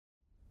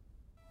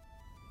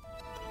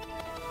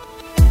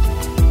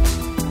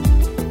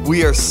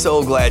We are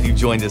so glad you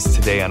joined us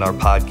today on our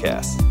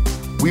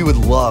podcast. We would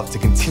love to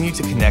continue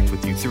to connect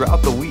with you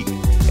throughout the week.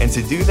 And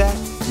to do that,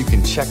 you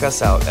can check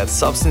us out at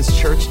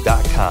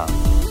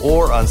substancechurch.com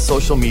or on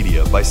social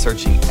media by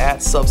searching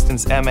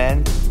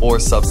 @SubstanceMN or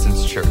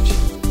Substance Church.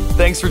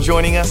 Thanks for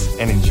joining us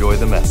and enjoy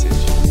the message.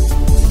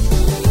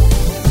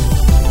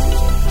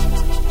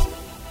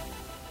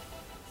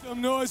 Some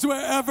noise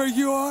wherever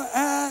you're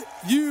at.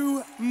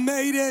 You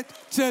made it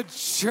to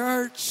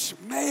church.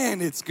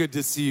 Man, it's good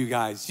to see you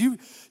guys. You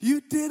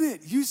did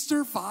it. You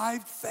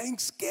survived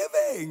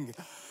Thanksgiving.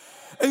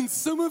 And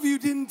some of you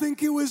didn't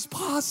think it was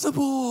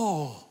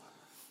possible.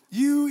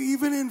 You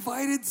even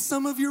invited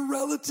some of your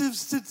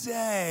relatives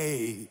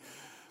today.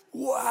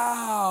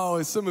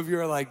 Wow. Some of you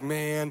are like,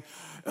 man,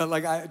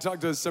 like I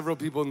talked to several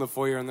people in the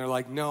foyer and they're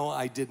like, no,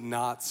 I did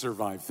not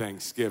survive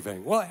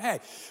Thanksgiving. Well, hey,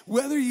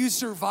 whether you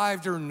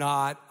survived or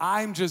not,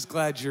 I'm just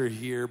glad you're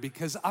here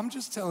because I'm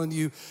just telling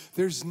you,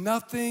 there's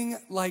nothing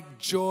like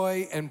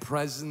joy and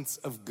presence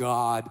of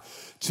God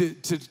to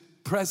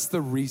press the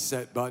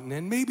reset button.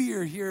 And maybe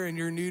you're here and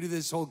you're new to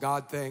this whole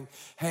God thing.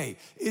 Hey,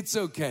 it's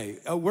okay.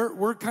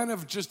 We're kind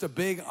of just a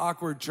big,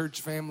 awkward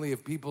church family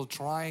of people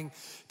trying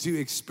to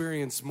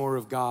experience more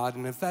of God.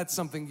 And if that's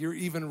something you're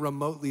even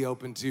remotely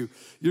open to,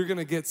 you're going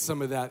to get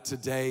some of that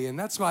today. And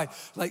that's why,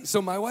 so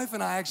my wife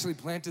and I actually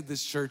planted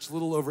this church a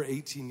little over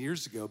 18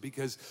 years ago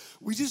because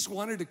we just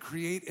wanted to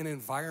create an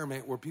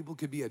environment where people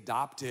could be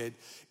adopted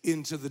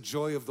into the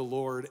joy of the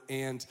Lord.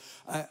 And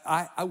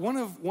one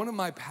of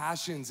my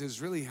passions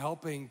is really helping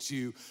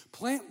to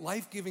plant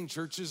life-giving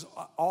churches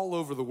all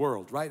over the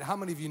world, right? How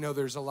many of you know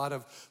there's a lot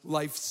of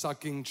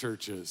life-sucking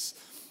churches?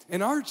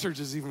 And our church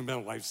has even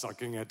been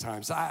life-sucking at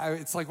times.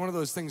 It's like one of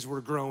those things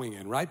we're growing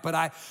in, right? But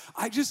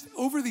I just,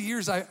 over the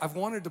years, I've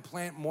wanted to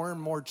plant more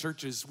and more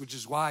churches, which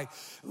is why,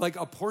 like,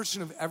 a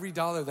portion of every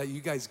dollar that you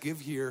guys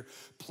give here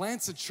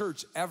plants a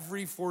church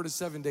every 4 to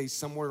 7 days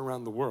somewhere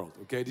around the world,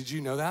 okay? Did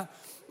you know that?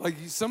 Like,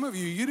 some of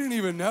you didn't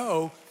even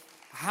know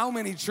how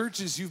many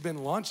churches you've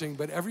been launching,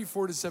 but every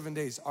 4 to 7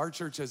 days, our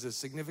church has a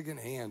significant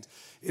hand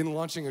in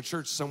launching a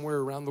church somewhere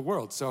around the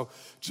world. So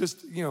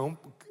just,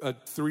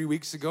 3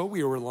 weeks ago,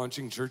 we were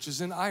launching churches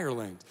in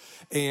Ireland.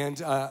 And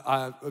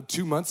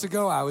 2 months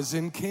ago, I was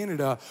in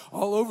Canada,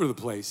 all over the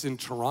place, in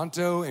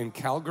Toronto and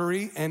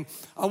Calgary. And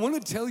I want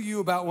to tell you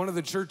about one of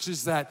the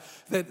churches that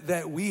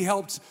we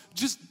helped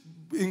just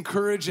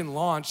encourage and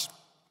launch.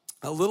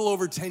 A little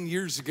over 10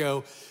 years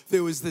ago,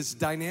 there was this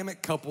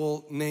dynamic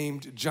couple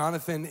named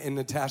Jonathan and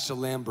Natasha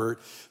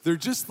Lambert. They're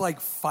just like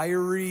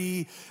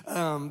fiery,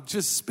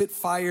 just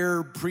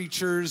spitfire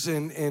preachers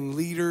and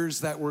leaders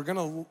that were going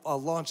to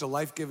launch a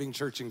life-giving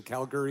church in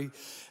Calgary.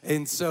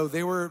 And so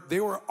they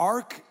were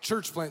ARC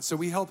church plant. So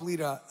we help lead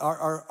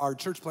our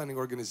church planting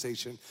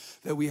organization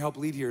that we help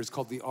lead here is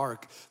called the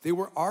ARC. They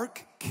were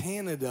ARC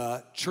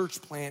Canada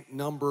church plant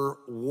number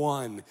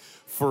 1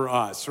 for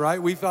us,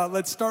 right? We thought,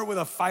 let's start with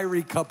a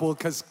fiery couple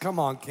because, come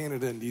on,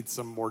 Canada needs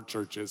some more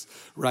churches,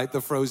 right? The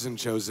frozen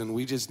chosen.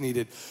 We just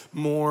needed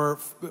more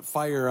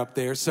fire up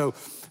there. So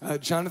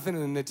Jonathan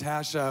and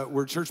Natasha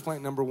were church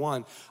plant number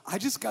 1. I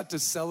just got to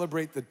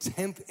celebrate the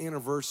 10th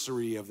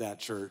anniversary of that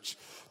church.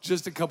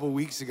 Just a couple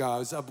weeks ago, I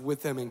was up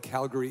with them in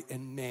Calgary,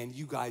 and man,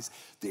 you guys,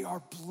 they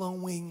are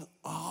blowing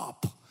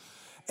up.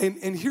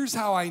 And here's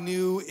how I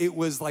knew it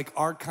was like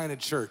our kind of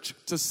church.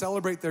 To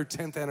celebrate their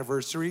 10th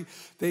anniversary,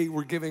 they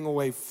were giving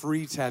away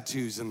free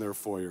tattoos in their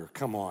foyer.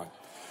 Come on.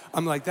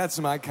 I'm like, that's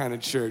my kind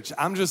of church.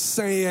 I'm just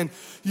saying,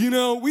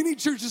 we need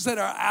churches that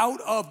are out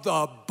of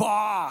the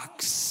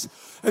box.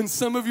 And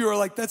some of you are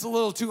like, that's a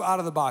little too out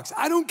of the box.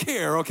 I don't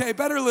care, okay?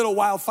 Better a little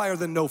wildfire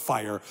than no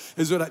fire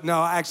is what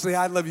no, actually,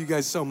 I love you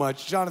guys so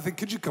much. Jonathan,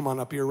 could you come on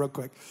up here real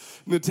quick?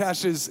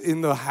 Natasha's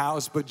in the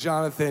house, but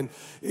Jonathan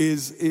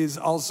is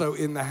also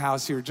in the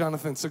house here.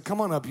 Jonathan, so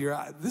come on up here.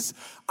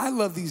 I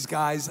love these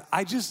guys.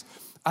 I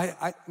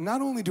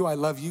not only do I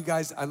love you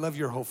guys, I love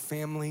your whole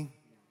family.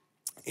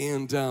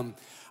 And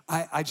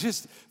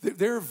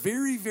there are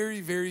very,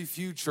 very, very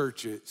few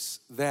churches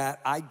that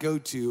I go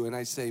to and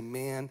I say,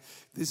 man,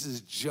 this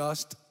is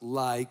just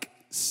like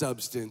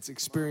Substance,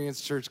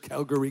 Experience Church,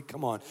 Calgary,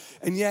 come on.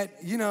 And yet,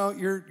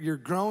 you're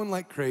growing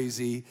like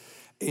crazy,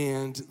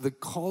 and the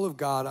call of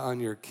God on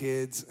your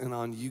kids and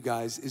on you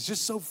guys is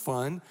just so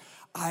fun.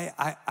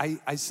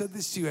 I said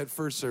this to you at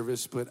first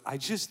service, but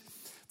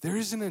there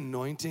is an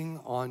anointing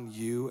on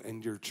you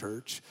and your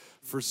church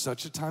for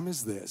such a time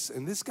as this.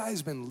 And this guy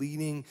has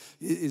been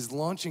is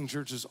launching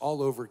churches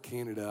all over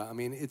Canada. I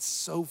mean, it's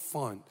so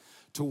fun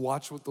to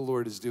watch what the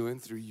Lord is doing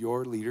through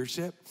your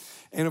leadership.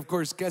 And of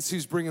course, guess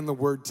who's bringing the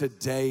word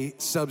today?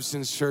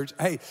 Substance Church.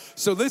 Hey,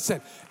 so listen,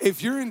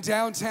 if you're in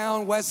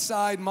downtown, West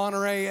Side,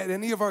 Monterey, at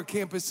any of our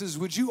campuses,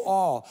 would you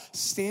all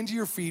stand to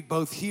your feet,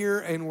 both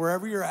here and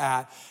wherever you're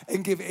at,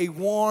 and give a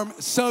warm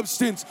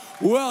Substance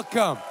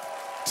welcome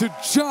to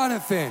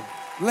Jonathan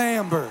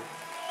Lambert.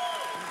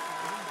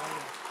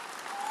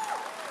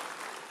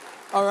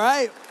 All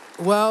right.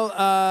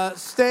 Well,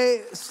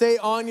 stay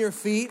on your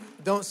feet.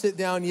 Don't sit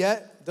down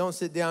yet. don't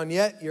sit down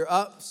yet. You're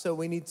up, so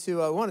we need to,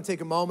 we want to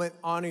take a moment,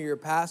 honor your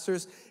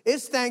pastors.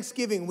 It's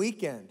Thanksgiving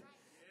weekend,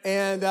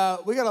 and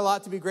we got a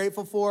lot to be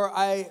grateful for.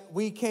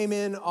 We came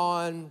in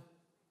on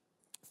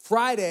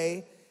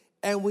Friday,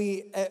 and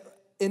we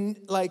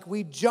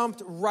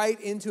jumped right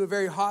into a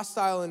very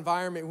hostile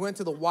environment. We went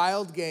to the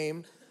Wild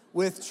game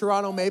with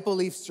Toronto Maple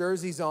Leafs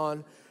jerseys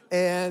on,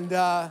 and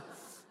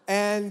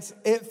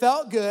it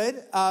felt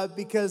good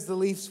because the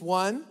Leafs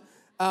won.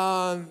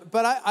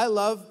 But I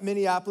love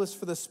Minneapolis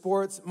for the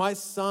sports. My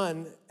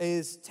son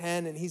is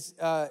 10, and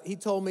he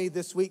told me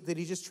this week that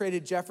he just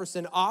traded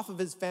Jefferson off of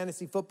his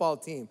fantasy football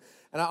team.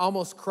 And I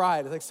almost cried.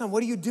 I was like, son,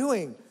 what are you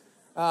doing?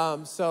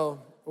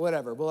 So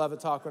whatever, we'll have a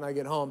talk when I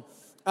get home.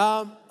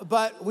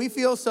 But we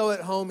feel so at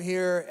home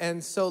here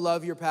and so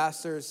love your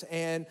pastors.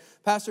 And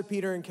Pastor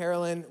Peter and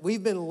Carolyn,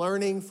 we've been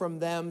learning from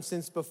them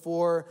since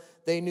before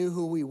they knew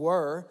who we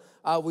were.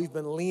 We've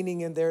been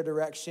leaning in their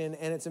direction,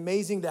 and it's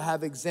amazing to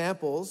have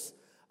examples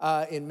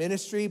in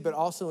ministry, but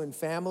also in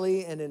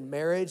family and in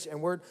marriage.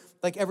 And we're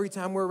like, every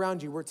time we're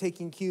around you, we're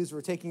taking cues, we're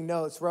taking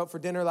notes. We're out for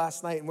dinner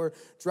last night and we're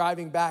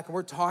driving back and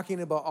we're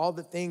talking about all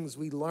the things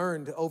we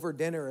learned over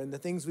dinner and the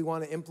things we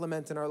want to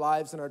implement in our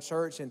lives and our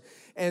church.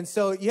 And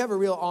so you have a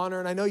real honor,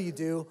 and I know you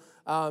do,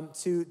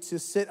 to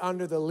sit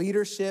under the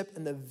leadership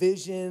and the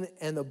vision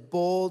and the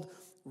bold,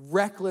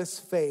 reckless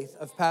faith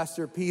of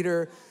Pastor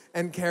Peter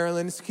and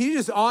Carolyn. So can you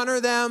just honor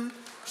them,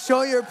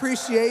 show your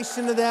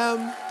appreciation to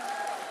them?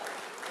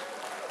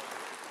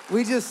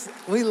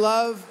 We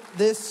love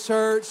this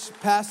church,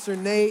 Pastor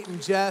Nate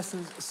and Jess,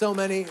 and so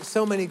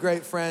many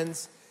great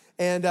friends.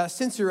 And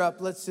since you're up,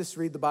 let's just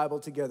read the Bible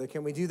together.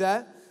 Can we do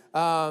that?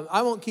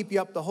 I won't keep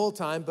you up the whole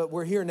time, but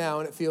we're here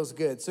now and it feels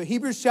good. So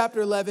Hebrews chapter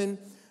 11,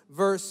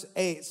 verse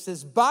 8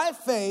 says, by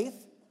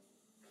faith,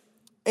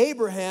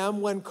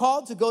 Abraham, when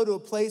called to go to a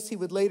place he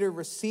would later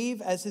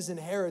receive as his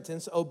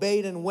inheritance,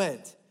 obeyed and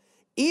went.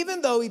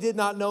 Even though he did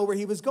not know where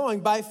he was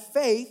going, by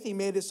faith, he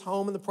made his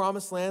home in the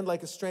promised land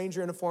like a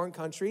stranger in a foreign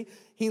country.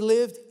 He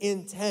lived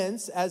in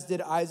tents, as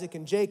did Isaac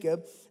and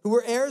Jacob, who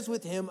were heirs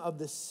with him of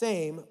the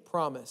same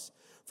promise.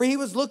 For he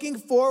was looking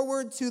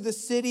forward to the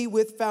city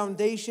with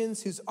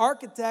foundations, whose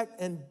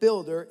architect and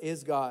builder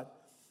is God.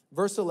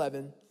 Verse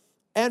 11,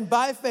 and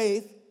by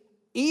faith,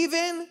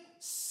 even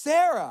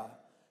Sarah,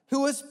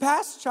 who was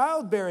past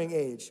childbearing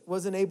age,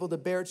 was unable to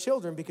bear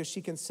children because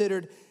she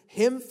considered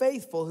him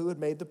faithful who had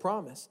made the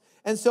promise.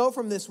 And so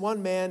from this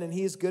one man, and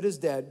he is good as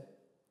dead,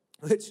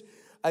 which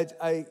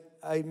I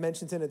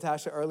mentioned to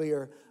Natasha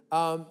earlier,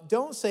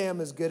 don't say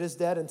I'm as good as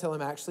dead until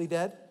I'm actually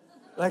dead.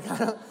 Like,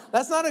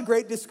 that's not a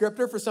great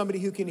descriptor for somebody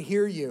who can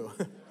hear you.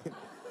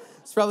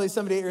 It's probably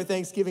somebody at your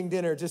Thanksgiving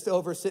dinner just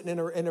over sitting in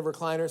a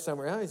recliner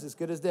somewhere. Oh, he's as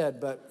good as dead,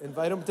 but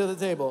invite him to the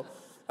table.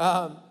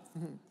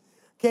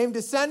 Came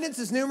descendants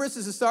as numerous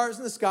as the stars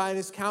in the sky and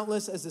as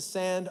countless as the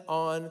sand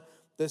on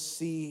the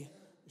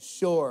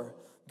seashore.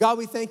 God,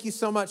 we thank you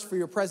so much for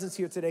your presence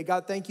here today.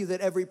 God, thank you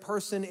that every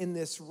person in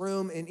this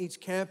room, in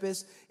each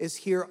campus, is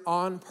here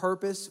on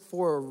purpose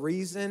for a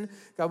reason.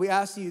 God, we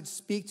ask that you'd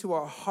speak to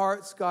our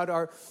hearts.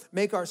 God,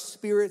 make our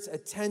spirits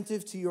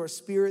attentive to your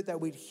spirit, that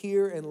we'd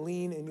hear and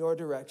lean in your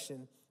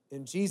direction.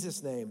 In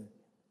Jesus' name,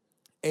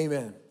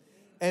 amen.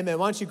 Amen.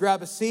 Why don't you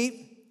grab a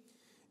seat?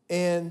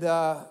 And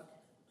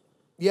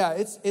yeah,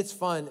 it's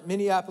fun.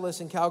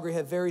 Minneapolis and Calgary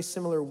have very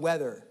similar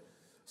weather.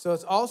 So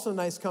it's also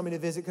nice coming to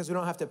visit because we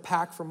don't have to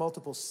pack for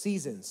multiple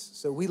seasons.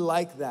 So we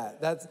like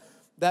that.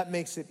 That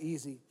makes it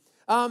easy.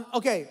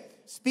 Okay,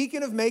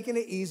 speaking of making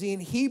it easy, in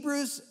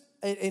Hebrews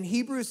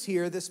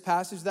here, this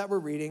passage that we're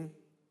reading,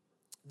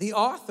 the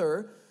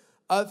author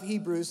of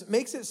Hebrews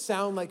makes it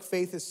sound like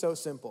faith is so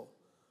simple.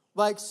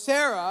 Like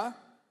Sarah,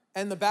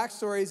 and the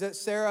backstory is that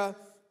Sarah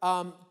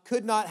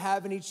could not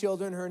have any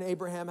children. Her and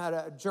Abraham had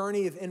a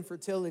journey of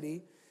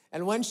infertility.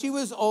 And when she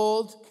was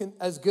old,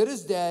 as good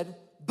as dead,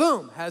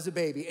 boom, has a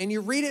baby. And you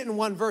read it in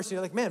one verse, and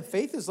you're like, man,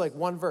 faith is like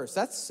one verse.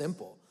 That's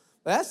simple.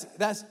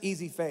 That's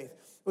easy faith.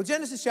 Well,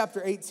 Genesis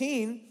chapter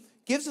 18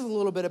 gives us a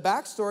little bit of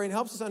backstory and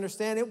helps us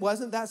understand it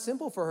wasn't that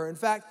simple for her. In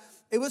fact,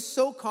 it was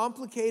so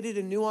complicated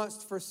and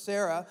nuanced for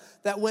Sarah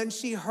that when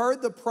she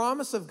heard the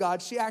promise of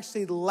God, she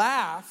actually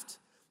laughed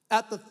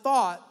at the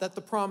thought that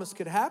the promise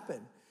could happen.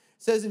 It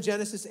says in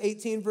Genesis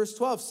 18, verse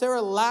 12,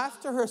 Sarah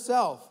laughed to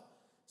herself,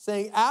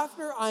 saying,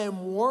 after I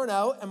am worn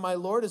out and my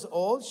Lord is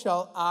old,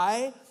 shall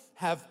I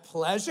have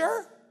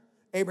pleasure?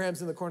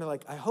 Abraham's in the corner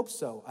like, I hope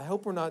so. I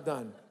hope we're not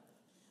done.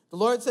 The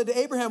Lord said to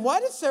Abraham, why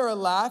did Sarah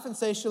laugh and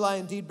say, shall I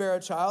indeed bear a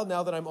child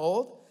now that I'm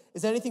old?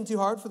 Is anything too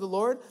hard for the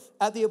Lord?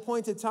 At the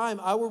appointed time,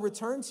 I will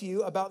return to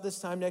you about this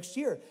time next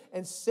year,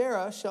 and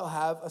Sarah shall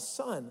have a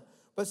son.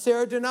 But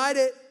Sarah denied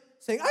it,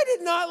 saying, I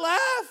did not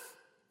laugh,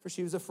 for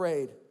she was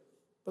afraid.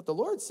 But the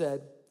Lord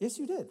said, yes,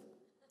 you did.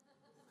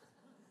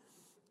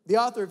 The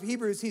author of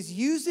Hebrews, he's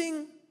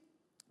using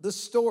the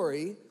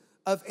story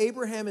of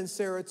Abraham and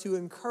Sarah to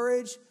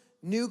encourage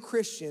new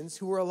Christians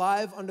who were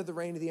alive under the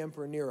reign of the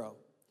Emperor Nero.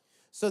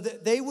 So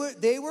that they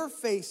were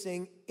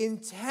facing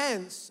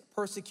intense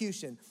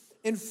persecution.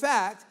 In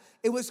fact,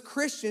 it was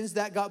Christians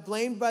that got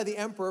blamed by the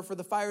emperor for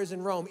the fires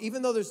in Rome,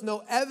 even though there's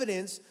no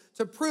evidence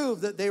to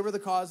prove that they were the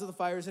cause of the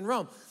fires in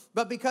Rome.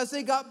 But because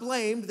they got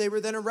blamed, they were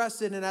then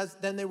arrested, and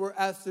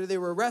after they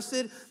were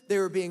arrested, they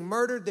were being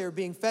murdered. They were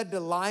being fed to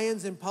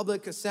lions in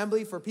public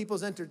assembly for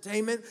people's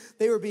entertainment.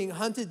 They were being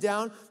hunted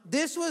down.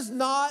 This was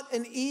not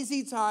an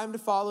easy time to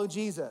follow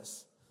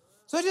Jesus.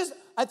 So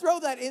I throw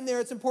that in there.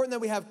 It's important that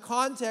we have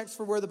context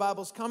for where the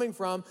Bible's coming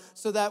from,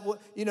 so that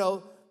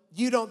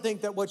you don't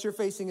think that what you're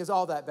facing is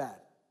all that bad.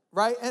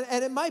 Right?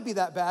 And it might be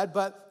that bad,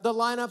 but the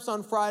lineups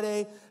on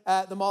Friday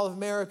at the Mall of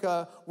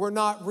America were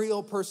not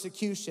real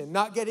persecution.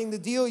 Not getting the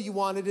deal you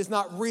wanted is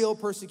not real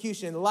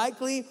persecution.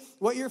 Likely,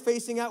 what you're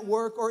facing at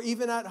work or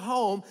even at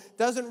home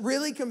doesn't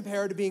really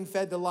compare to being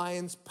fed to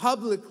lions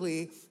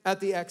publicly at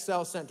the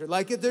XL Center.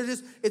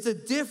 It's a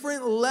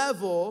different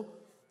level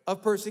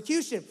of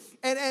persecution.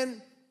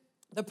 And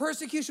the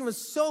persecution was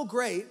so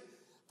great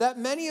that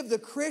many of the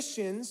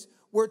Christians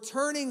were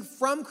turning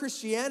from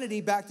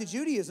Christianity back to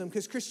Judaism,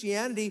 because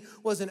Christianity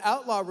was an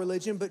outlaw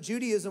religion, but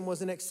Judaism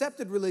was an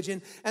accepted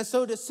religion. And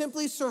so to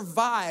simply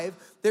survive,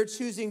 they're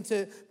choosing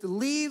to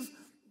leave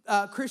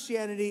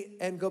Christianity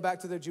and go back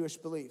to their Jewish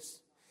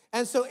beliefs.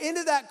 And so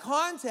into that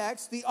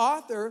context, the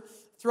author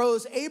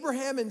throws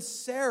Abraham and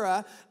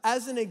Sarah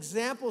as an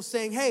example,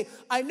 saying, hey,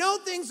 I know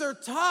things are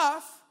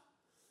tough,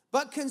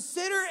 but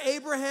consider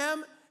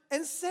Abraham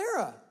and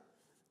Sarah.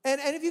 And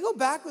if you go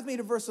back with me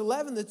to verse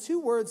 11, the two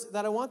words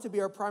that I want to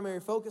be our primary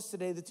focus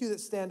today, the two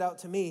that stand out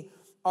to me,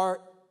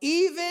 are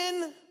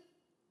even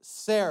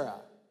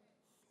Sarah.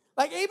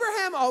 Like,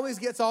 Abraham always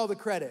gets all the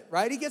credit,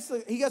 right? He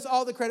gets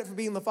all the credit for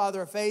being the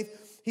father of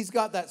faith. He's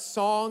got that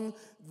song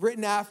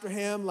written after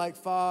him, like,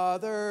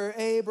 Father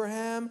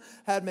Abraham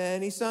had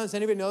many sons.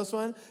 Anybody know this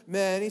one?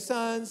 Many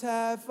sons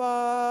had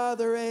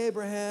Father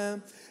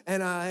Abraham,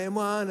 and I am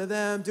one of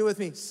them. Do it with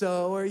me.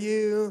 So are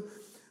you.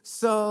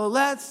 So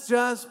let's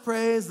just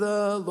praise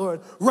the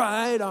Lord.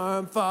 Right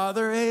arm,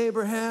 Father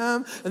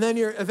Abraham. And then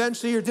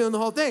eventually you're doing the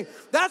whole thing.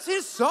 That's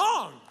his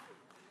song.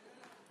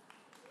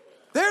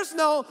 There's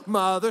no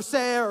Mother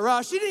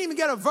Sarah. She didn't even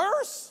get a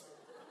verse.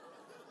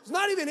 It's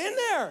not even in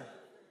there.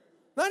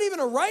 Not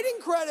even a writing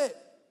credit.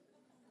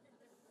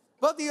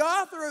 But the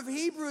author of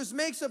Hebrews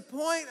makes a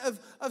point of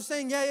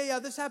saying, yeah,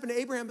 this happened to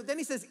Abraham. But then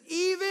he says,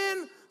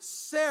 even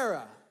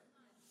Sarah.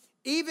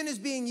 Even is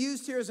being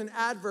used here as an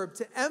adverb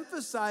to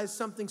emphasize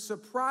something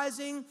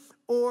surprising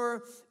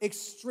or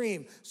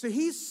extreme. So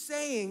he's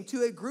saying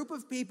to a group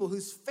of people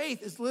whose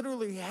faith is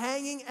literally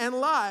hanging and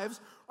lives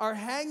are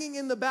hanging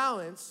in the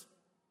balance,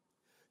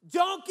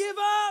 don't give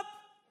up.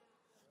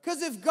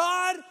 Because if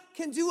God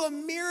can do a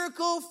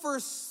miracle for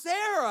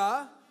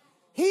Sarah,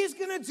 he's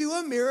going to do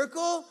a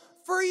miracle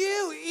for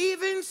you,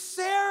 even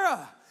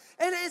Sarah.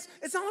 And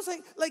it's almost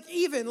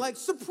like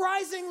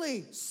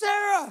surprisingly,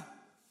 Sarah.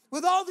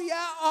 With all the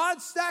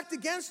odds stacked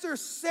against her,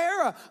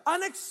 Sarah,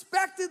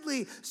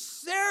 unexpectedly,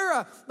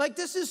 Sarah, like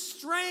this is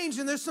strange,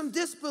 and there's some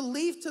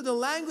disbelief to the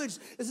language.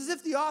 It's as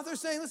if the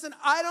author's saying, listen,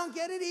 I don't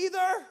get it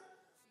either.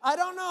 I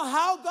don't know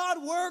how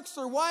God works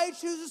or why he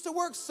chooses to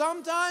work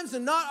sometimes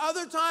and not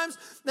other times,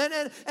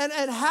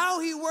 and how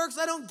he works,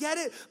 I don't get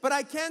it. But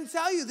I can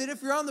tell you that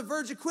if you're on the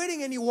verge of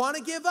quitting and you want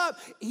to give up,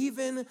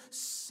 even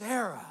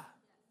Sarah,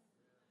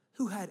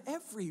 who had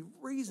every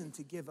reason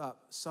to give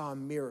up, saw a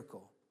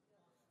miracle.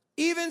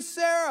 Even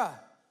Sarah,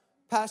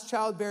 past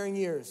childbearing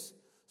years,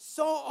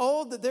 so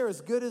old that they're as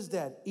good as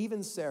dead.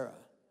 Even Sarah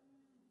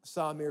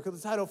saw a miracle.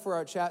 The title for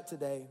our chat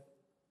today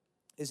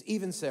is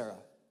Even Sarah.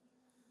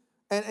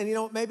 And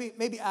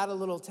maybe add a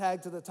little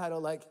tag to the title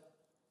like,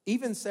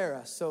 even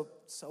Sarah. So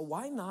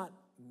why not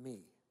me?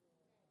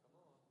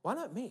 Why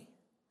not me?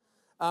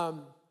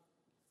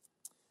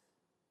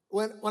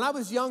 When I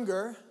was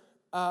younger,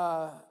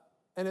 and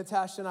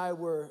Natasha and I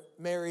were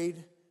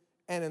married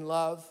and in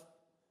love.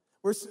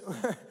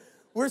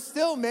 We're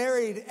still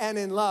married and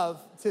in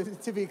love,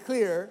 to be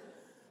clear.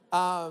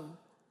 But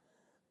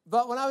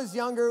when I was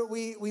younger,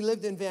 we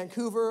lived in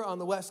Vancouver on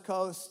the West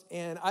Coast,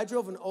 and I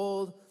drove an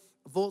old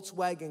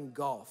Volkswagen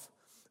Golf.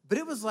 But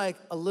it was like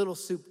a little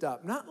souped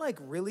up. Not like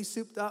really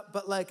souped up,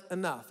 but like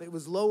enough. It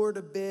was lowered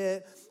a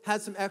bit,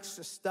 had some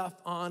extra stuff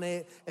on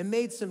it, and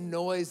made some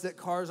noise that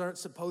cars aren't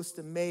supposed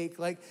to make.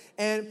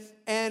 And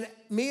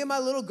me and my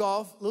little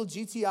Golf, little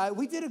GTI,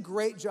 we did a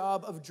great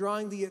job of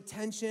drawing the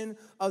attention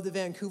of the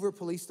Vancouver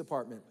Police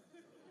Department.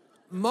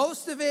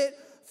 Most of it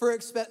for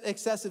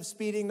excessive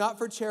speeding, not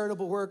for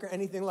charitable work or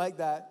anything like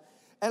that.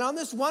 And on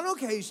this one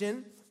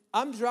occasion,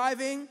 I'm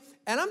driving,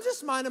 and I'm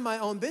just minding my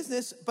own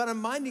business, but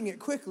I'm minding it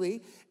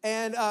quickly.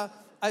 And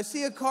I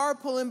see a car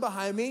pull in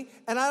behind me,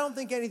 and I don't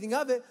think anything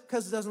of it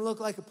because it doesn't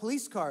look like a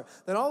police car.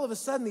 Then all of a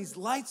sudden, these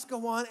lights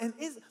go on, and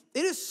it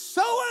is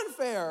so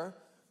unfair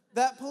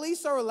that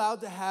police are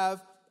allowed to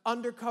have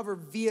undercover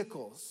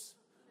vehicles,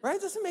 right?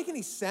 It doesn't make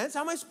any sense.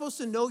 How am I supposed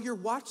to know you're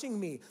watching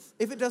me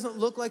if it doesn't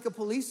look like a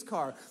police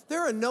car?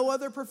 There are no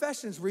other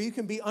professions where you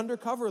can be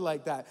undercover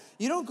like that.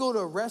 You don't go to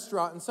a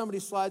restaurant and somebody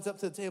slides up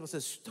to the table and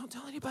says, don't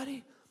tell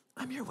anybody,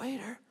 I'm your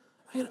waiter.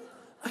 I'm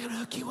gonna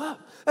hook you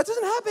up. That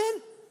doesn't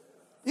happen.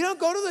 You don't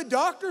go to the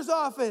doctor's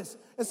office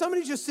and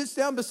somebody just sits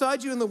down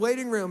beside you in the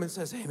waiting room and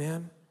says, hey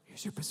man,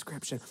 here's your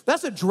prescription.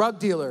 That's a drug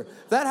dealer.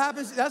 That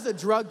happens, that's a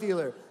drug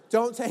dealer.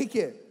 Don't take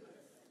it.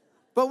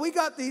 But we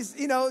got these,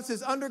 it's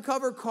his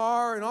undercover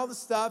car and all the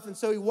stuff. And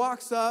so he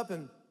walks up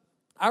and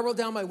I roll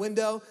down my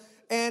window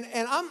and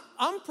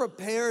I'm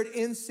prepared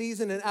in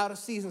season and out of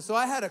season. So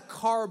I had a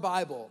car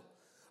Bible.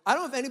 I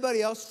don't know if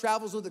anybody else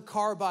travels with a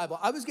car Bible.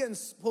 I was getting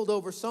pulled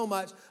over so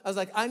much, I was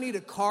like, I need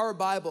a car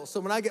Bible. So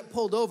when I get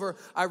pulled over,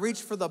 I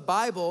reach for the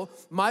Bible,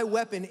 my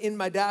weapon in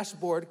my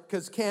dashboard,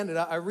 because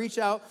Canada, I reach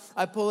out,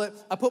 I pull it,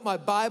 I put my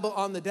Bible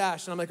on the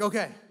dash, and I'm like,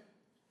 okay.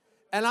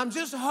 And I'm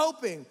just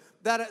hoping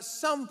that at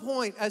some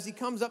point, as he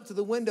comes up to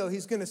the window,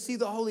 he's gonna see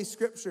the Holy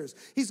Scriptures.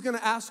 He's gonna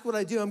ask what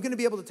I do. I'm gonna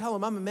be able to tell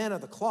him I'm a man of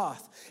the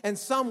cloth. And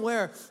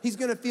somewhere, he's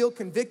gonna feel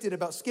convicted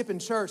about skipping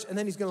church, and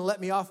then he's gonna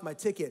let me off my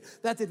ticket.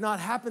 That did not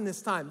happen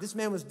this time. This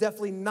man was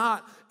definitely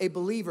not a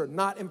believer,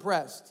 not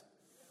impressed.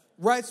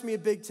 Writes me a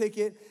big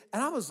ticket,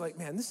 and I was like,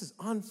 man, this is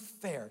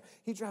unfair.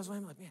 He drives away,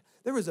 I'm like, man,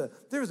 there was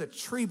a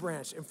tree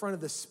branch in front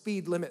of the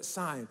speed limit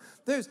sign.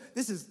 This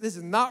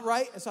is not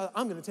right, and so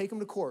I'm gonna take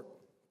him to court.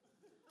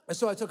 And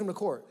so I took him to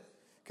court.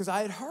 Because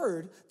I had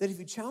heard that if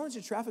you challenge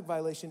a traffic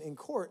violation in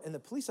court and the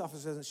police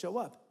officer doesn't show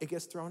up, it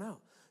gets thrown out.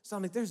 So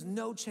I'm like, there's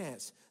no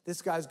chance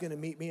this guy's gonna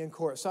meet me in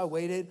court. So I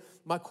waited,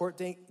 my court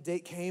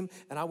date came,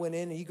 and I went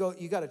in, and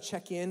you gotta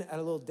check in at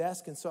a little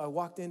desk. And so I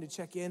walked in to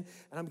check in,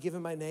 and I'm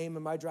giving my name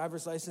and my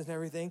driver's license and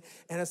everything.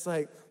 And it's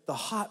like the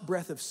hot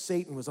breath of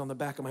Satan was on the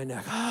back of my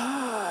neck.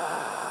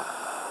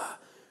 Ah,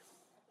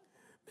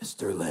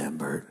 Mr.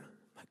 Lambert.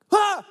 I'm like,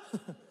 ah!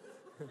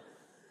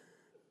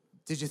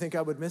 Did you think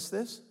I would miss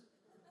this?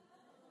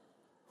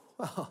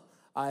 Well,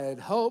 I had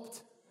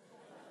hoped.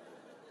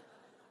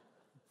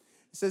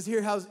 It says,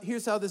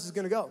 here's how this is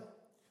gonna go.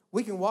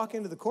 We can walk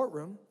into the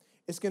courtroom.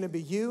 It's gonna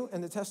be you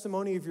and the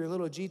testimony of your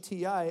little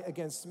GTI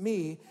against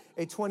me,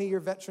 a 20-year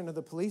veteran of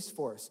the police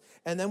force.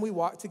 And then we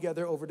walked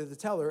together over to the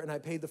teller, and I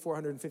paid the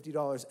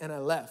 $450, and I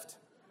left.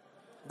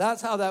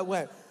 That's how that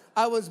went.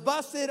 I was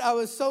busted. I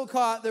was so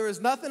caught. There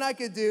was nothing I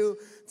could do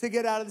to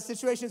get out of the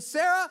situation.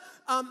 Sarah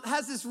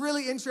has this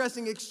really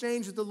interesting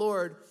exchange with the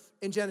Lord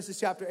in Genesis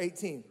chapter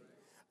 18.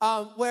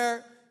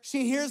 Where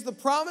she hears the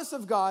promise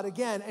of God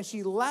again, and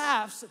she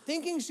laughs,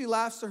 thinking she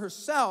laughs to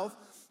herself,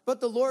 but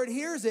the Lord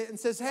hears it and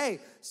says, hey,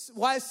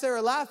 why is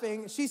Sarah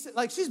laughing? She's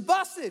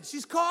busted,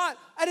 she's caught,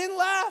 I didn't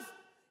laugh.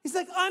 He's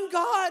like, I'm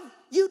God,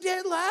 you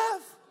did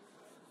laugh.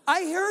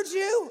 I heard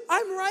you,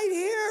 I'm right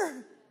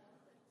here.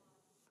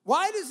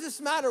 Why does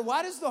this matter?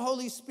 Why does the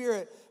Holy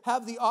Spirit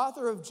have the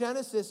author of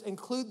Genesis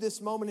include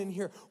this moment in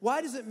here?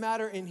 Why does it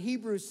matter in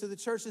Hebrews to the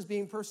churches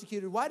being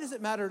persecuted? Why does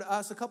it matter to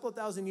us a couple of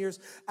thousand years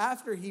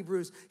after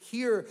Hebrews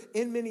here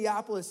in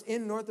Minneapolis,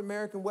 in North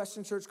American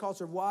Western church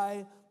culture?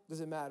 Why does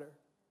it matter?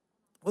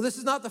 Well, this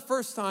is not the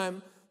first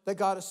time that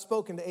God has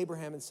spoken to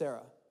Abraham and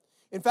Sarah.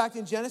 In fact,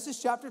 in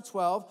Genesis chapter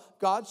 12,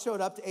 God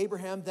showed up to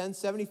Abraham, then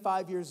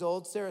 75 years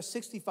old, Sarah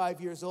 65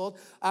 years old,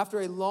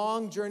 after a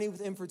long journey with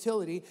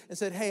infertility, and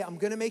said, hey, I'm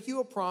gonna make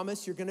you a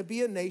promise. You're gonna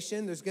be a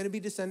nation. There's gonna be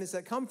descendants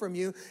that come from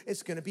you.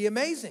 It's gonna be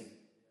amazing.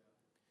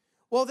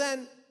 Well,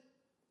 then,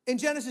 in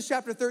Genesis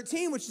chapter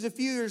 13, which is a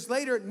few years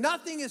later,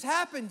 nothing has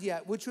happened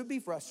yet, which would be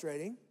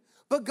frustrating.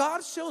 But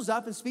God shows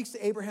up and speaks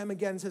to Abraham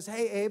again and says,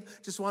 hey, Abe,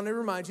 just wanted to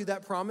remind you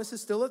that promise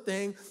is still a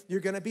thing. You're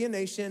gonna be a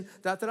nation,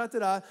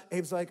 da-da-da-da-da.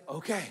 Abe's like,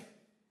 okay.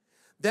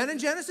 Then in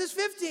Genesis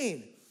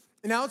 15,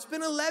 now it's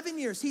been 11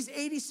 years. He's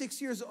 86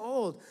 years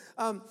old.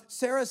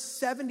 Sarah's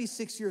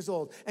 76 years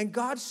old. And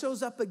God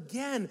shows up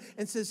again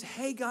and says,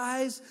 hey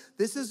guys,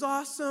 this is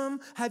awesome.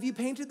 Have you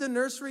painted the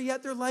nursery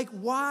yet? They're like,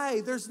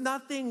 why? There's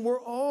nothing,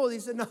 we're old. He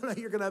said, no,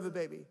 you're gonna have a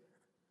baby.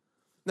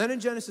 Then in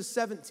Genesis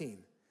 17,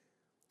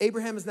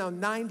 Abraham is now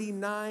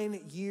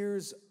 99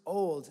 years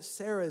old.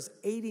 Sarah is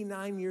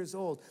 89 years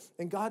old.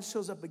 And God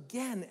shows up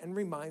again and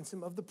reminds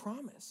him of the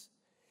promise.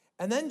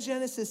 And then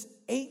Genesis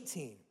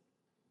 18,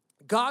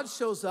 God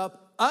shows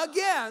up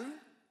again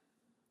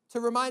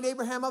to remind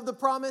Abraham of the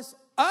promise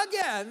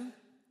again.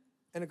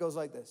 And it goes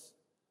like this.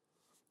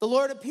 The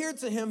Lord appeared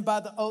to him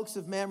by the oaks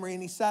of Mamre,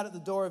 and he sat at the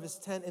door of his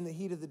tent in the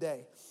heat of the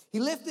day. He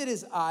lifted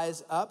his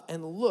eyes up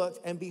and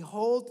looked, and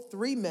behold,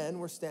 3 men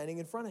were standing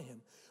in front of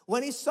him.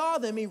 When he saw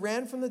them, he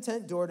ran from the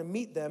tent door to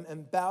meet them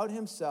and bowed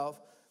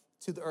himself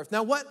to the earth.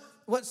 Now,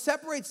 what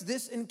separates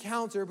this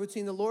encounter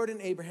between the Lord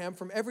and Abraham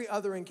from every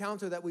other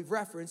encounter that we've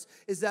referenced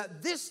is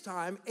that this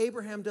time,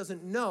 Abraham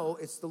doesn't know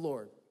it's the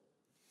Lord.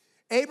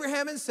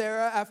 Abraham and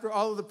Sarah, after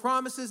all of the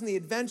promises and the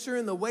adventure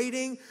and the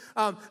waiting,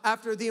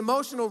 after the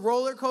emotional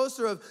roller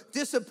coaster of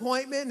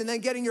disappointment and then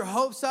getting your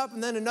hopes up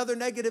and then another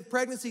negative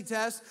pregnancy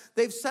test,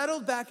 they've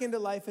settled back into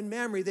life in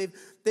Mamre. They've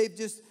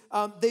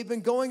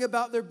been going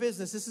about their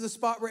business. This is a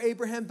spot where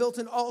Abraham built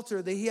an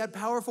altar. He had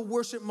powerful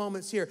worship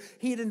moments here.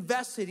 He had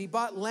invested. He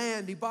bought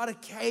land. He bought a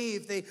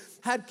cave. They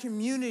had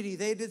community.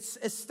 They had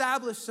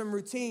established some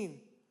routine.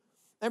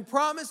 And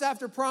promise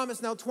after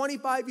promise, now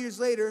 25 years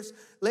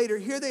later,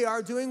 here they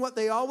are doing what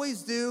they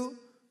always do,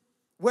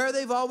 where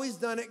they've always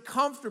done it,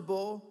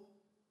 comfortable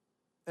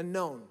and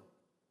known.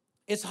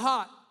 It's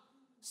hot.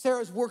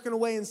 Sarah's working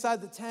away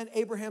inside the tent.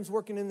 Abraham's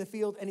working in the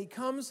field, and he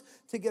comes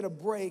to get a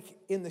break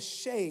in the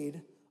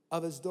shade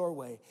of his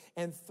doorway.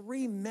 And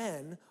 3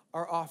 men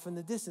are off in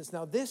the distance.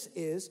 Now, this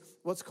is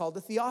what's called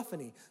a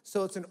theophany.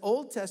 So it's an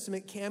Old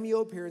Testament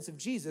cameo appearance of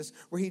Jesus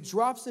where he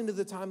drops into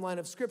the timeline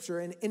of Scripture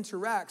and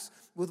interacts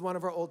with one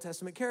of our Old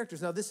Testament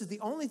characters. Now, this is the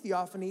only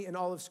theophany in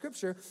all of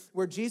Scripture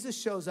where Jesus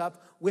shows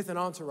up with an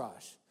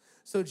entourage.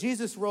 So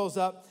Jesus rolls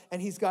up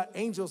and he's got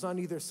angels on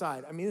either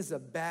side. I mean, this is a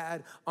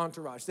bad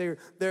entourage.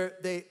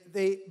 But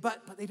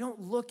they don't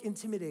look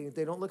intimidating.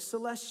 They don't look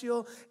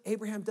celestial.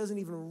 Abraham doesn't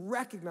even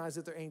recognize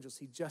that they're angels.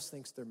 He just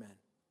thinks they're men.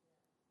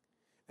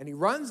 And he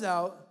runs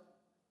out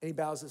and he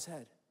bows his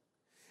head.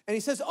 And he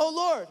says, "Oh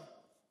Lord,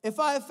 if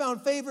I have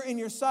found favor in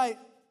your sight,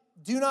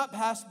 do not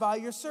pass by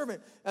your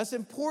servant." That's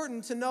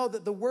important to know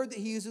that the word that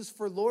he uses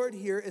for Lord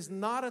here is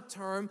not a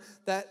term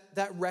that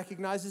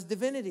recognizes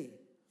divinity.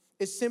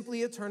 It's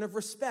simply a term of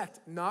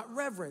respect, not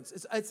reverence.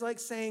 It's like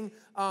saying,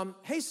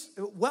 "Hey,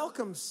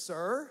 welcome,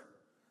 sir.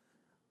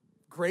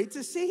 Great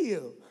to see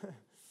you."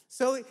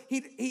 So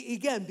he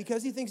again,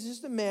 because he thinks it's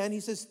just a man, he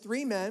says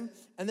 3 men,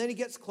 and then he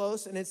gets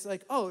close, and it's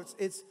like, oh,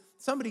 it's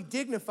somebody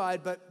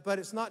dignified, but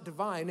it's not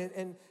divine.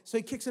 And so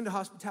he kicks into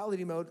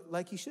hospitality mode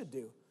like he should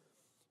do.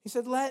 He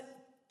said, "Let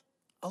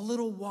a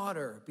little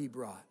water be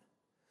brought.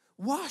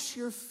 Wash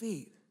your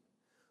feet.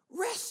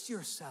 Rest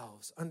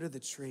yourselves under the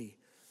tree.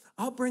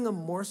 I'll bring a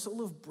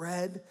morsel of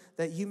bread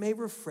that you may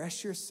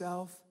refresh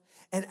yourself.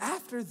 And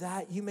after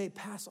that, you may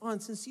pass on,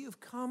 since you have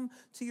come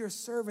to your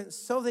servants."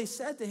 So they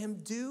said to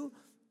him, "Do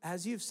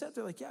as you've said."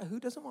 They're like, yeah, who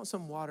doesn't want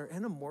some water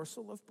and a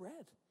morsel of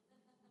bread?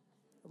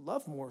 I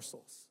love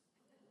morsels.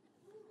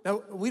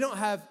 Now, we don't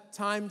have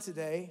time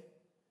today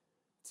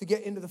to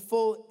get into the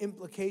full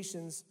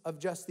implications of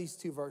just these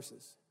 2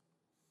 verses.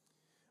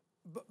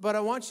 But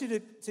I want you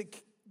to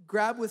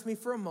grab with me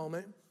for a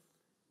moment.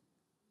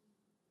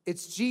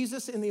 It's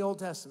Jesus in the Old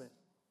Testament.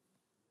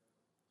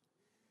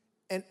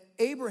 And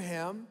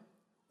Abraham,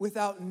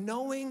 without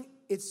knowing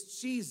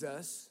it's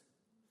Jesus,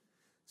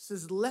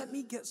 says, "Let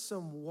me get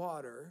some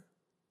water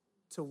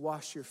to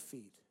wash your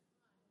feet."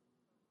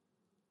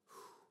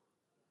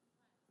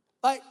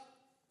 Like,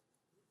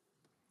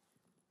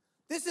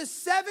 this is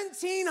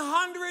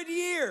 1,700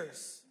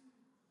 years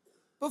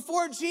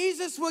before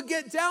Jesus would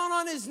get down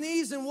on his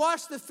knees and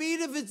wash the feet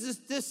of his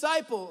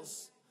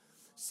disciples.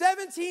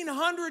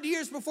 1,700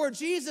 years before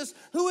Jesus,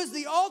 who is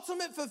the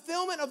ultimate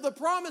fulfillment of the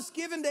promise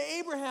given to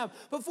Abraham,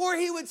 before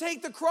he would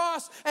take the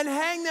cross and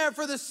hang there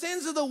for the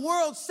sins of the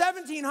world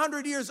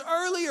 1,700 years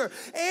earlier,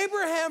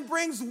 Abraham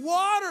brings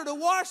water to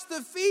wash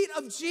the feet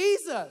of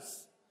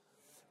Jesus.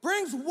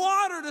 Brings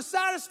water to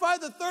satisfy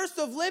the thirst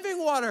of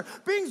living water,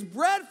 brings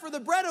bread for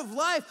the bread of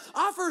life,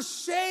 offers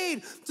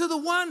shade to the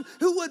one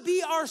who would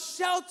be our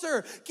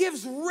shelter,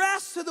 gives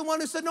rest to the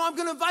one who said, "No, I'm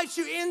going to invite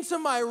you into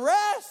my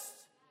rest."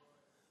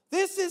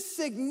 This is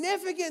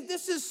significant.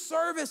 This is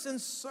service, and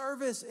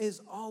service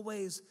is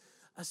always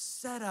a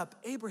setup.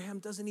 Abraham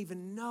doesn't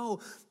even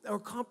know or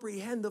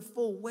comprehend the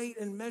full weight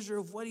and measure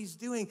of what he's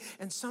doing,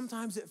 and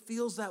sometimes it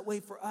feels that way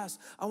for us.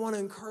 I want to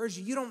encourage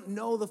you. You don't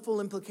know the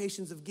full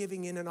implications of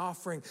giving in an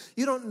offering.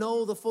 You don't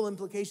know the full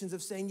implications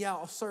of saying, yeah,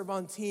 I'll serve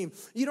on team.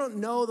 You don't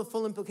know the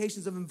full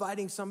implications of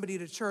inviting somebody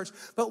to church,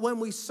 but when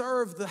we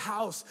serve the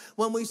house,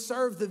 when we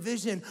serve the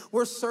vision,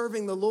 we're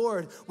serving the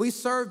Lord. We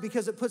serve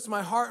because it puts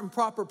my heart in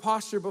proper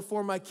posture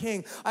before my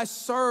King. I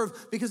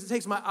serve because it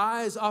takes my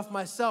eyes off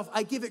myself.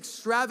 I give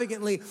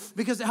extravagantly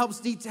because it helps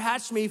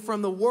detach me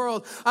from the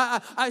world.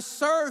 I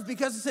serve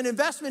because it's an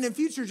investment in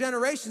future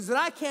generations that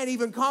I can't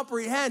even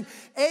comprehend.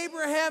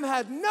 Abraham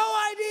had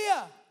no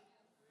idea.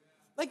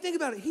 Like, think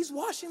about it. He's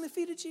washing the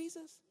feet of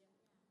Jesus.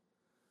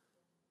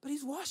 But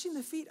he's washing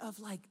the feet of,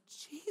 like,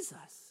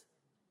 Jesus.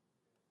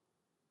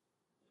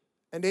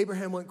 And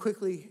Abraham went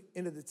quickly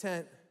into the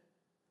tent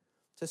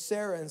to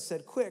Sarah and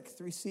said, "Quick,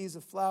 3 seahs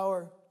of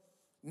flour,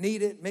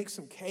 knead it, make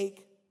some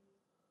cake."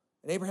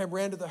 And Abraham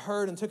ran to the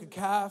herd and took a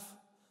calf,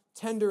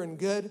 tender and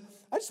good.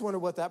 I just wonder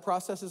what that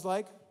process is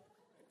like.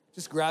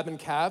 Just grabbing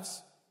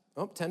calves.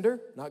 Oh,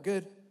 tender, not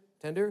good.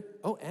 Tender,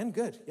 oh, and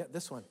good. Yeah,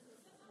 this one.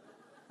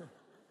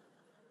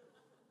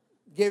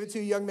 Gave it to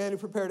a young man who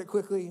prepared it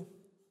quickly.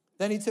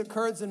 Then he took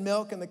curds and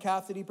milk and the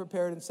calf that he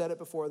prepared and set it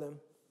before them.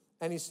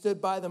 And he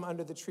stood by them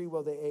under the tree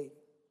while they ate.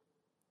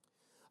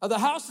 The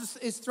house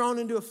is thrown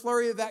into a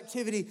flurry of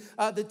activity.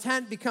 The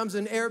tent becomes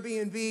an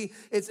Airbnb.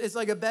 It's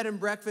like a bed and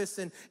breakfast,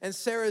 and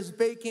Sarah's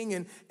baking.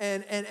 And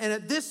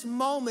at this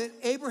moment,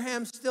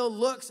 Abraham still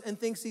looks and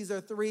thinks these are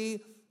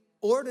 3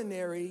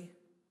 ordinary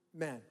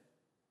men.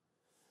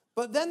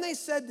 But then they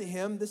said to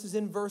him, this is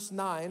in verse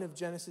 9 of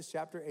Genesis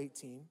chapter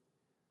 18,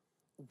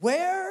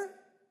 "Where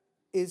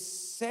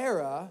is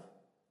Sarah,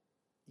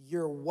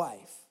 your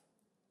wife?"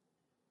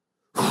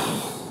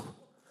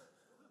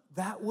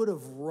 That would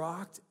have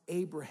rocked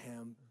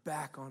Abraham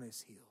back on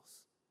his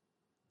heels.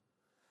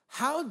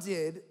 How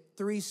did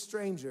 3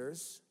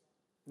 strangers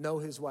know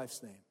his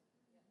wife's name?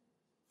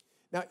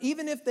 Now,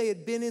 even if they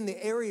had been in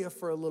the area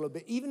for a little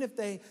bit, even if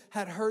they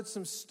had heard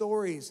some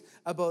stories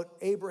about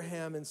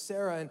Abraham and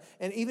Sarah,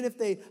 and even if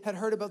they had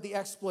heard about the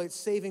exploits,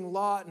 saving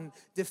Lot and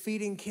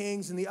defeating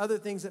kings and the other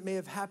things that may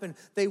have happened,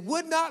 they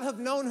would not have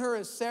known her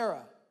as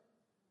Sarah.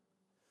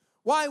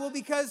 Why? Well,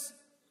 because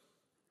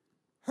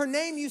her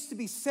name used to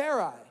be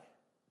Sarai.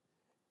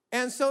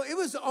 And so it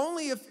was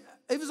only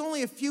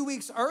a few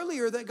weeks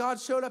earlier that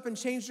God showed up and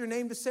changed her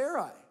name to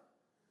Sarai.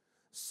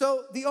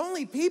 So the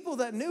only people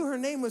that knew her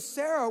name was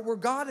Sarah were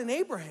God and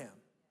Abraham.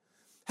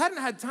 Hadn't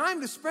had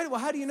time to spread it.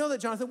 Well, how do you know that,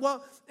 Jonathan?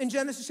 Well, in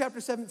Genesis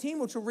chapter 17,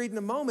 which we'll read in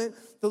a moment,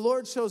 the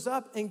Lord shows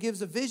up and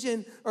gives a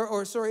vision,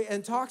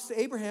 and talks to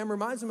Abraham,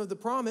 reminds him of the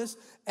promise,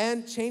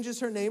 and changes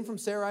her name from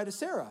Sarai to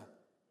Sarah.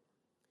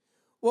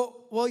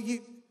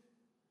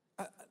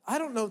 I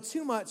don't know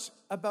too much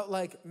about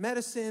like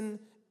medicine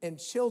and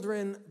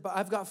children, but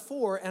I've got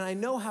 4, and I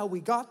know how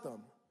we got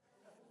them.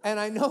 And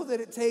I know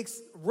that it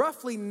takes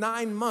roughly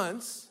 9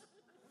 months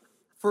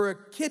for a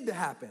kid to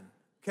happen,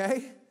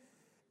 okay?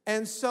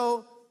 And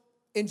so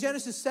in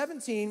Genesis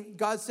 17,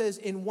 God says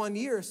in 1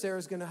 year,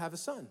 Sarah's gonna have a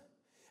son.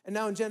 And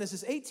now in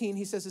Genesis 18,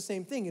 he says the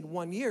same thing. In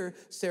 1 year,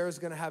 Sarah's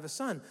gonna have a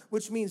son,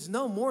 which means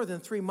no more than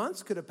 3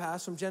 months could have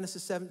passed from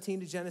Genesis 17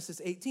 to Genesis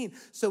 18.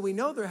 So we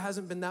know there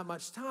hasn't been that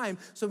much time.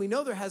 So we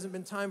know there hasn't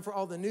been time for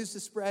all the news to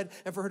spread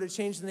and for her to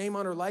change the name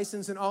on her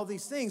license and all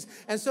these things.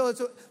 And so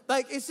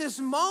it's this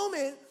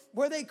moment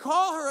where they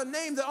call her a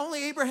name that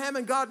only Abraham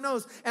and God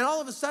knows. And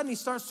all of a sudden he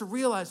starts to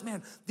realize,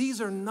 man,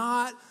 these are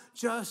not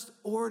just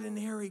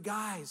ordinary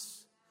guys.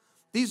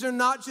 These are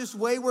not just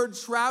wayward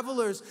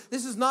travelers.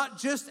 This is not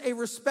just a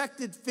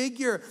respected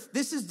figure.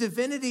 This is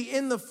divinity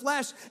in the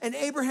flesh. And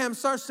Abraham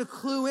starts to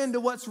clue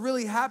into what's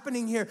really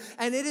happening here.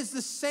 And it is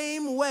the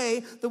same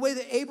way, the way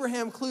that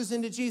Abraham clues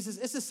into Jesus.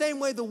 It's the same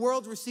way the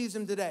world receives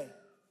him today.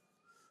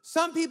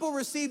 Some people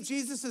receive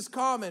Jesus as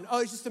common.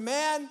 Oh, he's just a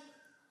man.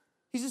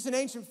 He's just an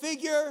ancient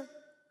figure,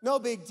 no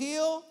big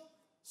deal.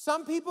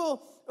 Some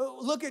people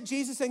look at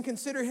Jesus and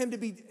consider him to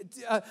be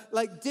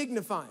like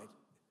dignified.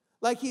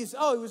 Like he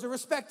was a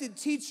respected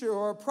teacher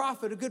or a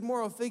prophet, a good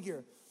moral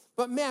figure.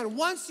 But man,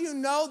 once you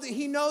know that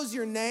he knows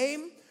your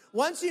name,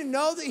 once you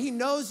know that he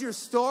knows your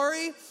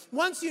story,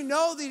 once you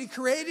know that he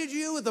created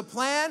you with a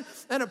plan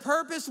and a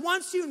purpose,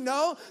 once you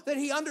know that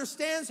he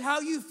understands how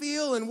you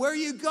feel and where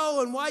you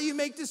go and why you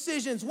make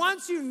decisions,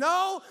 once you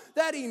know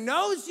that he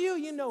knows you,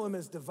 you know him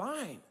as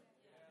divine.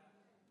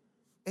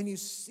 And you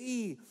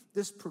see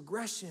this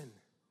progression.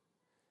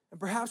 And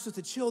perhaps with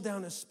a chill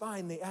down his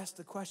spine, they ask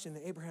the question,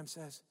 and Abraham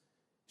says,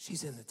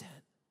 she's in the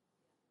tent.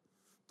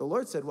 The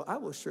Lord said, well, I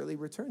will surely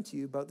return to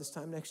you about this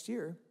time next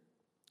year,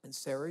 and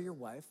Sarah, your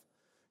wife,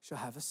 shall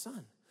have a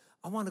son.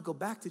 I want to go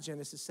back to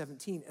Genesis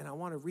 17, and I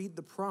want to read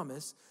the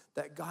promise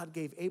that God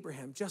gave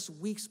Abraham just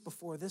weeks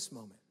before this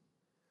moment.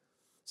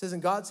 It says,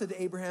 and God said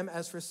to Abraham,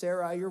 as for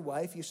Sarai, your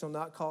wife, you shall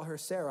not call her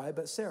Sarai,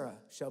 but Sarah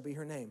shall be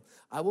her name.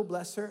 I will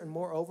bless her, and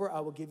moreover, I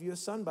will give you a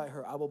son by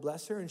her. I will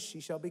bless her, and she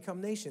shall become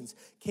nations.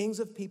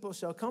 Kings of people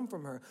shall come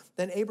from her.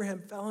 Then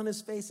Abraham fell on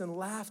his face and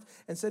laughed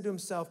and said to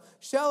himself,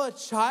 shall a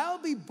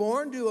child be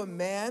born to a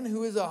man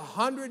who is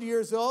 100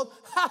 years old?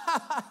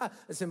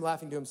 That's him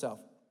laughing to himself.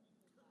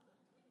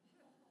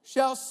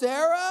 Shall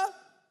Sarah,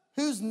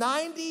 who's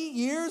 90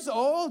 years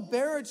old,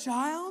 bear a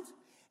child?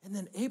 And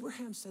then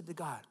Abraham said to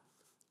God,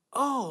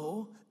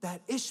 oh,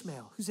 that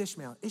Ishmael. Who's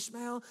Ishmael?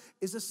 Ishmael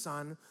is a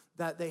son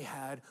that they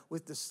had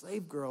with the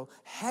slave girl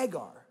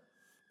Hagar,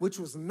 which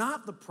was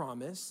not the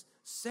promise.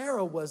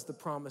 Sarah was the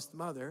promised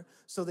mother.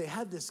 So they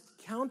had this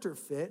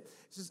counterfeit.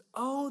 It says,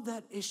 oh,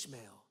 that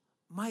Ishmael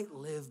might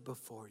live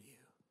before you.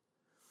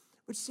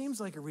 Which seems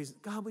like a reason.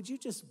 God, would you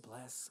just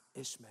bless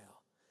Ishmael?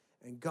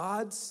 And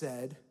God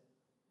said,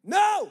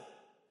 no!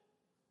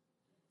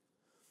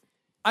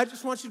 I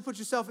just want you to put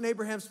yourself in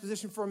Abraham's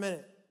position for a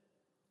minute.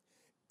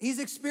 He's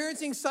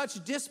experiencing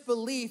such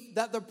disbelief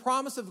that the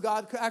promise of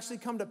God could actually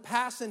come to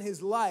pass in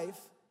his life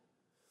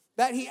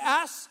that he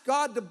asks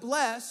God to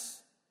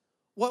bless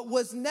what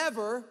was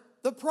never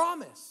the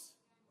promise.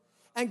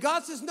 And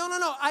God says, no,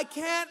 I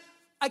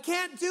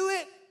can't do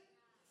it.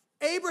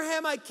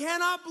 Abraham, I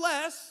cannot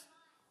bless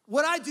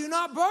what I do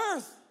not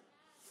birth.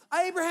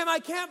 Abraham, I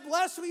can't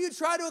bless what you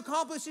try to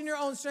accomplish in your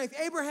own strength.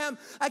 Abraham,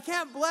 I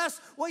can't bless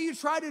what you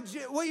try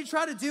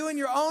to do in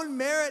your own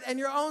merit and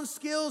your own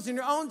skills and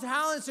your own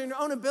talents and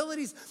your own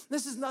abilities.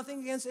 This is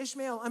nothing against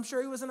Ishmael. I'm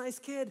sure he was a nice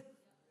kid.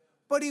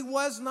 But he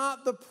was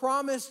not the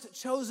promised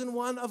chosen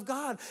one of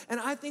God.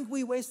 And I think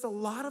we waste a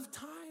lot of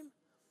time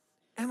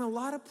and a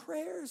lot of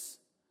prayers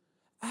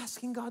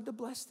asking God to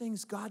bless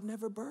things God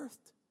never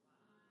birthed.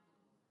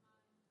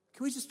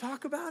 Can we just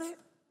talk about it?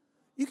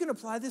 You can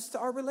apply this to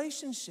our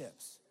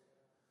relationships.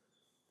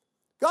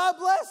 God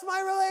bless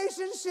my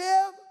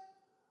relationship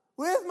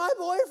with my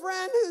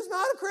boyfriend who's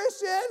not a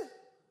Christian.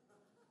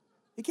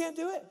 You can't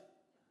do it.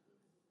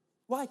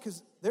 Why?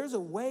 Because there's a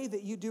way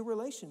that you do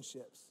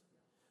relationships.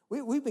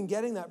 We've been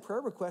getting that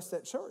prayer request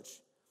at church.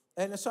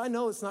 And so I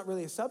know it's not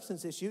really a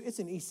substance issue. It's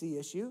an EC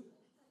issue.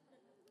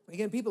 We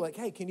get people like,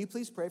 hey, can you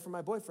please pray for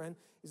my boyfriend?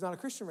 He's not a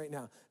Christian right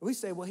now. And we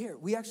say, well, here,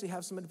 we actually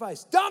have some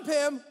advice. Dump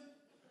him!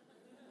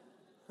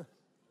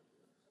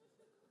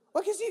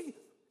 Well, because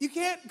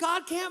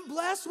God can't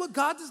bless what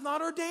God does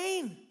not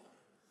ordain.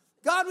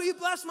 God, will you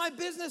bless my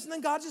business? And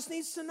then God just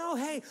needs to know,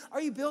 hey, are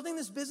you building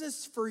this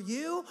business for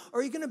you, or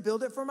are you going to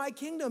build it for my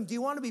kingdom? Do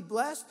you want to be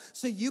blessed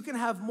so you can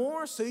have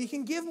more, so you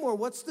can give more?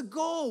 What's the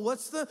goal?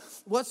 What's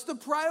the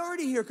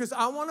priority here? Because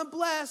I want to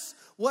bless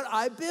what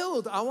I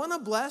build. I want to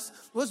bless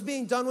what's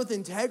being done with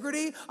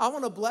integrity. I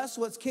want to bless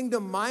what's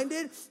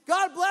kingdom-minded.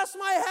 God, bless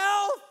my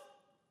health.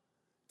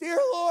 Dear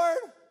Lord,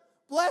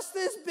 bless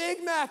this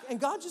Big Mac. And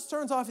God just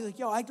turns off. He's like,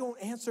 yo, I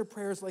don't answer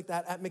prayers like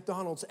that at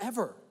McDonald's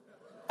ever.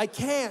 I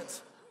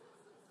can't.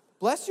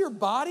 Bless your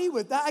body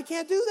with that? I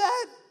can't do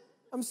that.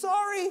 I'm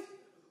sorry.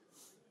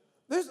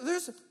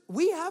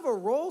 We have a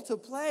role to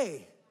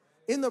play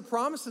in the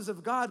promises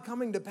of God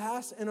coming to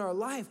pass in our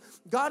life.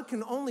 God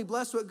can only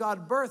bless what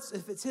God births.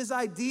 If it's his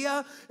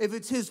idea, if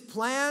it's his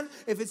plan,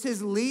 if it's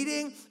his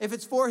leading, if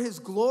it's for his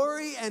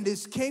glory and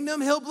his kingdom,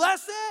 he'll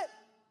bless it.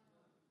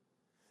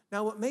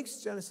 Now, what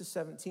makes Genesis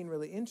 17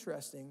 really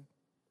interesting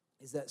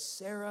is that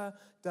Sarah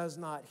does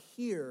not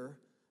hear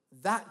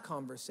that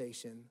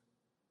conversation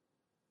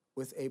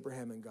with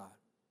Abraham and God.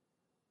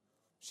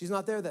 She's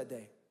not there that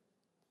day.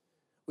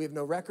 We have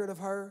no record of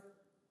her.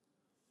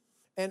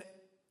 And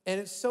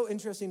it's so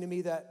interesting to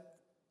me that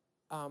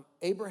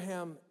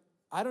Abraham,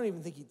 I don't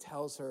even think he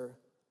tells her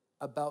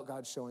about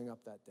God showing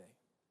up that day.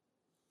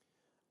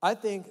 I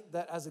think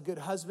that as a good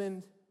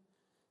husband,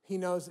 he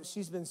knows that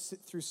she's been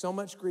through so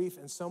much grief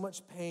and so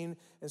much pain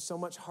and so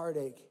much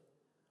heartache.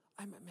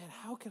 Man,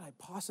 how can I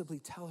possibly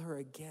tell her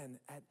again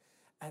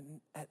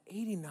at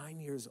 89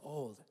 years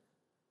old?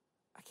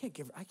 I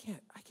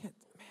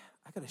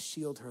gotta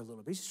shield her a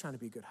little bit. He's just trying to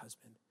be a good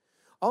husband.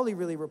 All he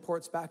really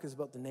reports back is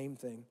about the name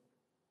thing.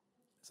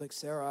 It's like,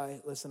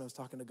 Sarai, listen, I was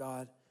talking to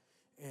God,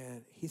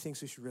 and he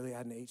thinks we should really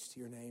add an H to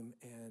your name,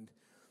 and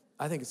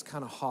I think it's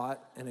kind of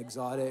hot and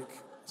exotic,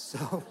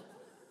 so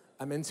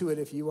I'm into it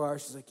if you are.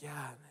 She's like,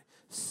 yeah,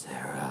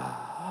 Sarah.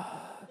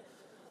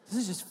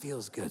 This just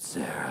feels good,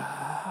 Sarah.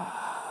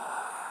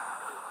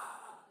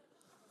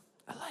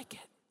 I like it.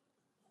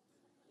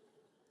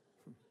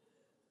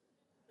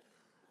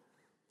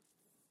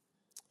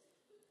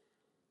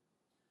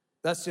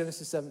 That's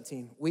Genesis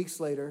 17.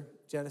 Weeks later,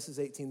 Genesis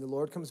 18, the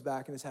Lord comes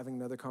back and is having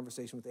another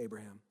conversation with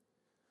Abraham.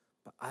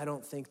 But I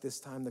don't think this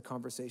time the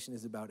conversation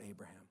is about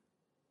Abraham.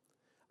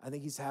 I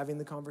think he's having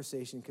the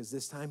conversation because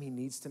this time he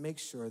needs to make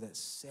sure that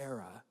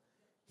Sarah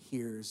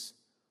hears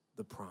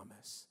the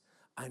promise.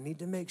 I need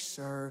to make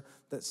sure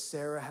that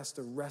Sarah has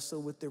to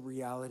wrestle with the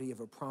reality of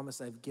a promise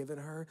I've given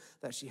her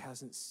that she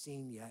hasn't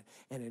seen yet.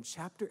 And in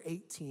chapter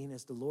 18,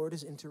 as the Lord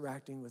is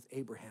interacting with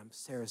Abraham,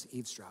 Sarah's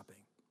eavesdropping.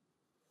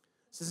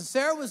 It says, and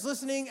Sarah was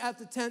listening at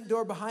the tent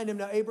door behind him.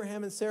 Now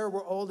Abraham and Sarah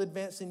were old,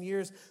 advanced in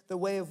years. The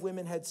way of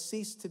women had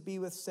ceased to be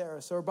with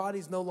Sarah, so her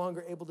body's no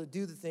longer able to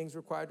do the things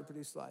required to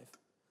produce life.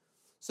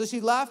 So she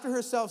laughed to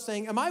herself,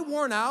 saying, am I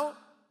worn out?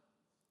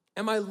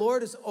 And my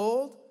Lord is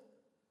old?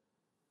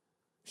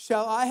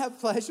 Shall I have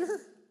pleasure?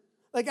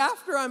 Like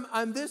after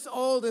I'm this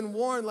old and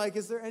worn, like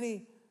is there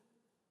any...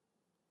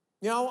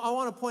 I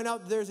want to point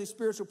out that there's a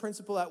spiritual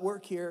principle at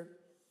work here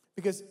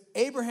because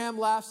Abraham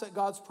laughs at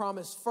God's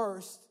promise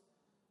first.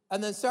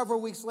 And then several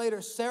weeks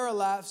later, Sarah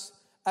laughs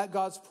at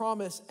God's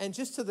promise. And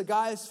just to the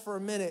guys for a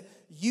minute,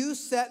 you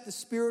set the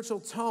spiritual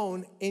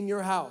tone in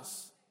your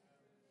house.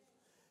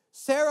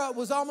 Sarah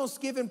was almost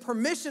given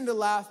permission to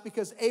laugh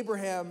because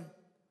Abraham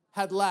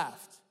had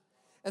laughed.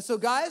 And so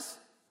guys,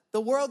 the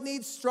world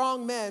needs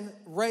strong men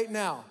right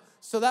now.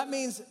 So that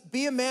means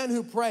be a man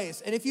who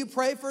prays. And if you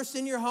pray first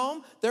in your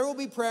home, there will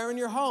be prayer in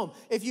your home.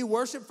 If you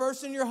worship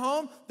first in your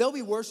home, there'll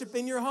be worship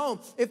in your home.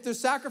 If there's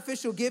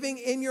sacrificial giving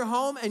in your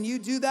home and you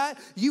do that,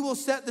 you will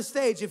set the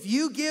stage. If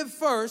you give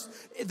first,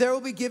 there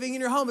will be giving in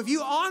your home. If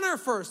you honor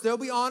first, there'll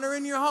be honor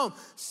in your home.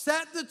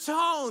 Set the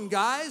tone,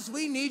 guys.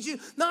 We need you,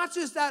 not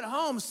just at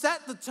home.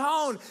 Set the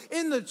tone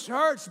in the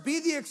church.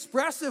 Be the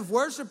expressive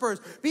worshipers.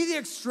 Be the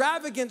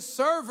extravagant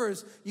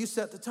servers. You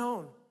set the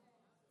tone.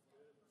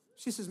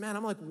 She says, man,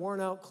 I'm like worn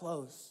out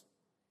clothes,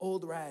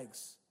 old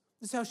rags.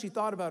 This is how she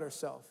thought about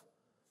herself.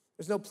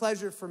 There's no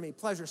pleasure for me.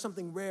 Pleasure,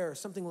 something rare,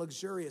 something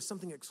luxurious,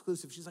 something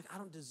exclusive. She's like, I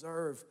don't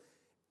deserve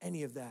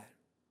any of that.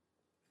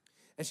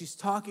 And she's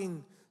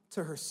talking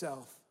to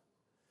herself.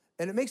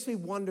 And it makes me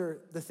wonder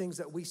the things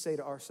that we say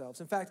to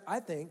ourselves. In fact, I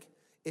think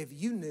if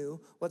you knew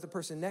what the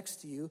person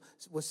next to you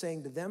was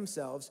saying to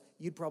themselves,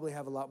 you'd probably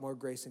have a lot more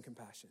grace and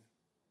compassion.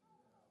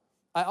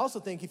 I also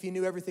think if you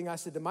knew everything I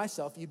said to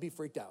myself, you'd be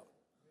freaked out.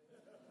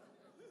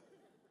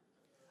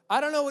 I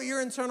don't know what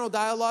your internal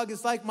dialogue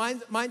is like.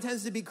 Mine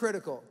tends to be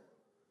critical.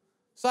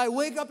 So I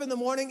wake up in the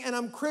morning and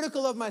I'm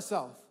critical of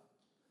myself.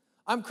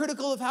 I'm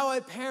critical of how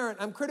I parent.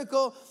 I'm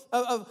critical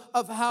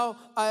of how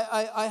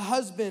I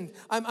husband.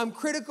 I'm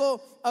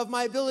critical of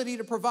my ability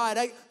to provide.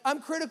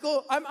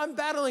 I'm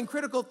battling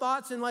critical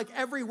thoughts in like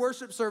every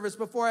worship service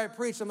before I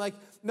preach. I'm like,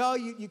 no,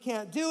 you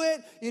can't do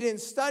it. You didn't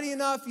study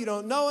enough. You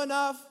don't know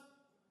enough.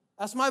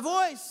 That's my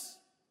voice.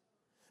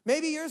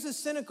 Maybe yours is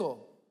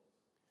cynical.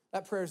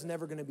 That prayer is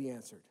never going to be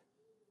answered.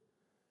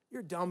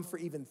 You're dumb for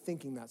even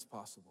thinking that's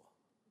possible.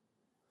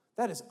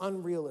 That is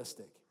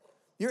unrealistic.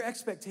 Your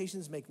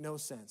expectations make no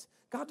sense.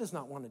 God does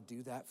not want to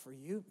do that for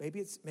you. Maybe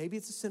it's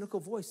a cynical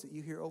voice that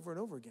you hear over and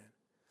over again.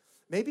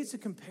 Maybe it's a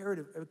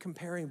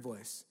comparing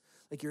voice.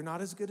 Like, you're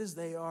not as good as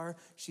they are.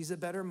 She's a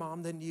better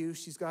mom than you.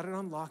 She's got it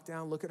on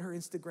lockdown. Look at her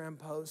Instagram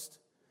post.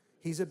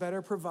 He's a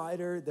better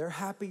provider. They're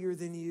happier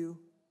than you.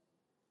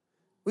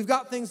 We've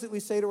got things that we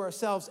say to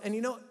ourselves. And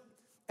you know,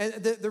 and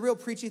the real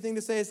preachy thing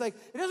to say is like,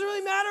 it doesn't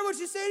really matter what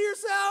you say to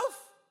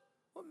yourself.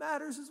 What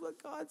matters is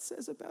what God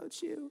says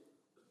about you.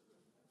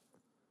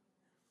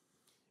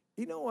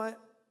 You know what?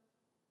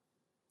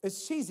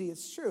 It's cheesy,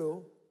 it's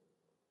true.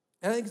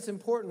 And I think it's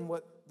important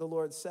what the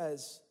Lord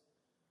says,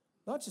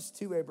 not just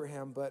to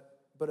Abraham, but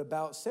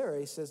about Sarah.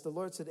 He says, the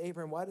Lord said,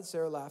 Abraham, why did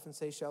Sarah laugh and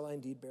say, shall I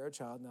indeed bear a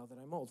child now that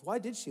I'm old? Why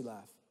did she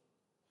laugh?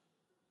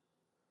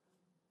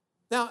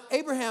 Now,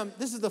 Abraham,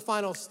 this is the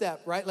final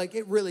step, right? Like,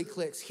 it really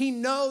clicks. He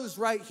knows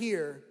right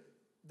here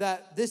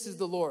that this is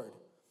the Lord.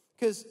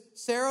 Because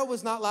Sarah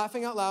was not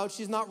laughing out loud.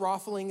 She's not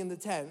ruffling in the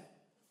tent.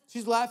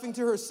 She's laughing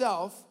to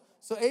herself.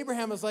 So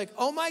Abraham was like,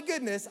 oh my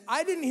goodness,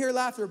 I didn't hear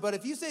laughter. But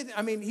if you say,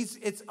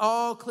 it's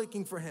all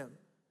clicking for him.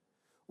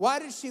 Why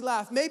did she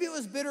laugh? Maybe it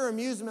was bitter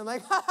amusement,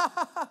 like, ha, ha,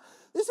 ha, ha,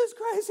 this is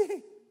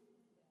crazy.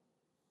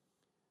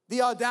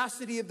 The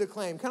audacity of the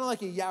claim, kind of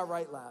like a yeah,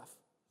 right laugh.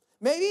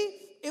 Maybe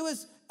it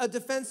was a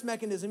defense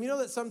mechanism. You know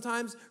that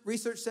sometimes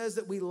research says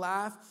that we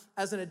laugh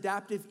as an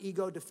adaptive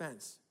ego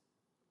defense.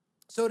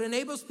 So it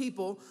enables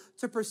people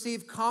to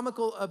perceive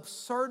comical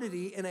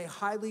absurdity in a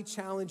highly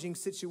challenging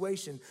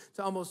situation,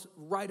 to almost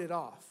write it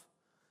off.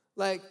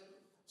 Like,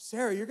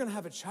 Sarah, you're gonna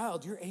have a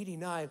child, you're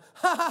 89.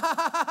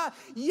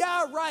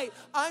 Yeah, right,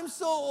 I'm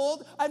so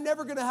old, I'm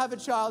never gonna have a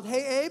child.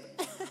 Hey, Abe?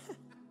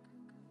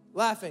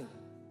 Laughing.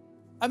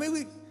 I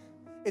mean,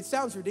 it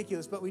sounds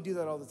ridiculous, but we do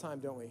that all the time,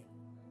 don't we?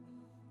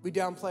 We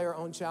downplay our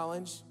own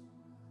challenge.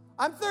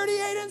 I'm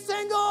 38 and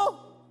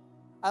single.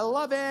 I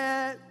love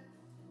it.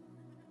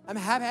 I'm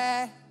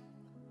happy.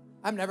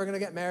 I'm never gonna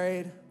get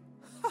married.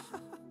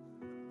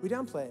 We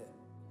downplay it.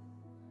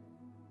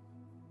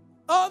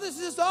 Oh, this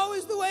is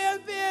always the way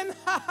I've been.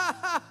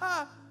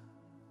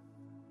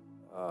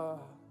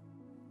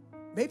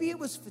 Maybe it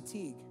was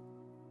fatigue.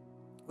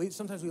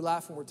 Sometimes we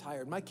laugh when we're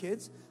tired. My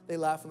kids, they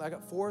laugh when I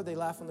got 4, they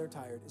laugh when they're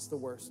tired. It's the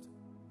worst.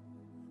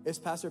 It's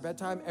past their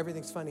bedtime,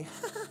 everything's funny.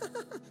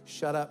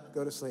 Shut up,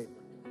 go to sleep.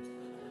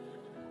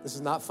 This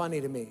is not funny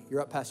to me.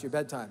 You're up past your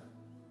bedtime.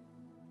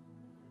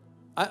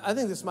 I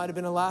think this might have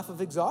been a laugh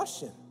of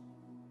exhaustion.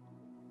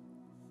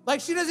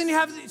 Like, she doesn't even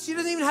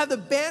have the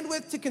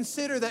bandwidth to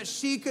consider that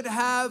she could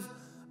have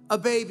a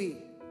baby.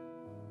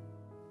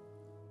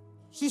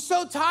 She's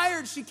so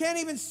tired, she can't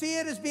even see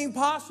it as being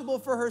possible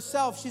for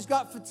herself. She's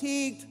got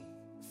fatigued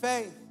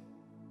faith.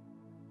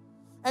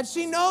 And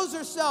she knows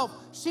herself.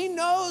 She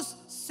knows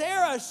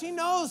Sarah. She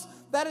knows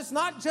that it's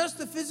not just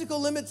the physical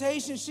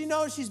limitation. She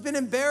knows she's been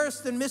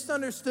embarrassed and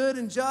misunderstood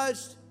and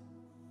judged.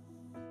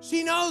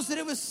 She knows that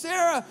it was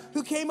Sarah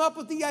who came up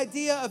with the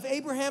idea of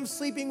Abraham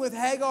sleeping with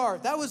Hagar.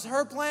 That was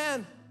her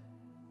plan.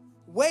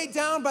 Weighed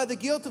down by the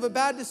guilt of a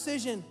bad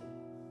decision.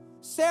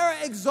 Sarah,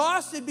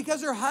 exhausted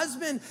because her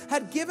husband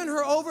had given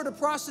her over to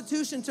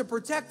prostitution to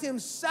protect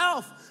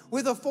himself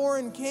with a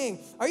foreign king.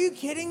 Are you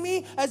kidding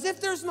me? As if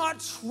there's not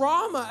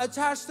trauma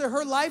attached to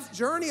her life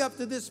journey up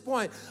to this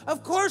point.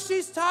 Of course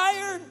she's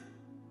tired.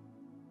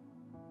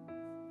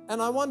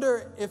 And I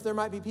wonder if there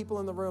might be people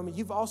in the room,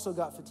 you've also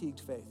got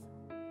fatigued faith.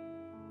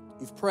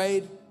 You've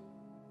prayed,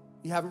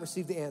 you haven't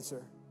received the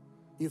answer.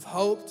 You've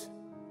hoped,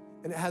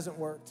 and it hasn't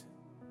worked.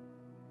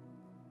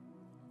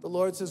 The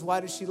Lord says, why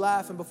does she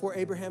laugh? And before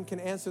Abraham can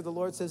answer, the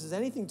Lord says, is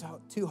anything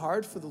too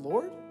hard for the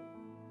Lord?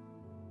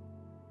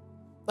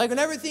 Like, when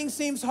everything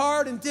seems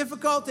hard and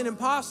difficult and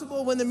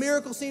impossible, when the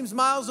miracle seems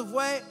miles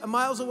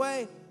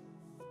away,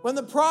 when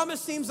the promise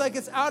seems like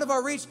it's out of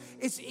our reach,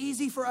 it's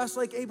easy for us,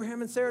 like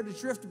Abraham and Sarah, to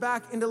drift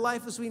back into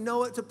life as we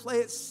know it, to play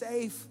it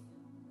safe,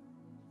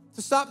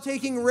 to stop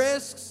taking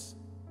risks.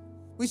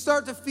 We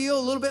start to feel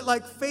a little bit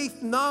like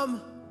faith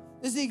numb.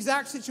 This is the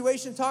exact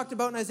situation talked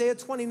about in Isaiah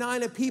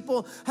 29. A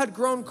people had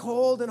grown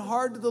cold and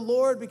hard to the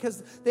Lord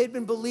because they'd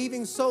been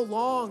believing so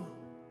long.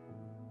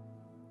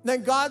 And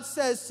then God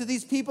says to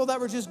these people that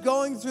were just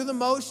going through the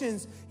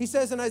motions, he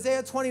says in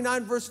Isaiah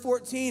 29, verse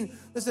 14,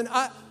 listen,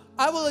 I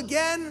will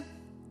again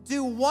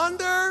do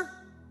wonder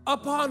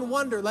upon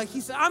wonder. Like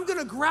he said, I'm going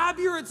to grab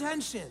your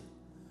attention.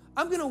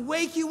 I'm going to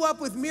wake you up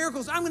with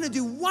miracles. I'm going to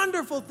do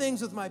wonderful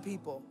things with my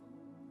people.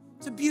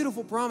 It's a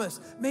beautiful promise.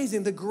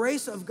 Amazing. The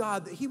grace of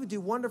God that he would do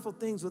wonderful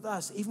things with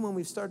us even when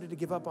we've started to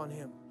give up on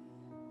him.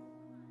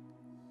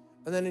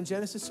 And then in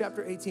Genesis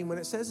chapter 18, when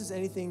it says, is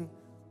anything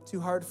too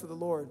hard for the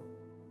Lord?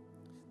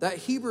 That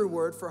Hebrew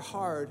word for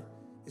hard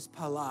is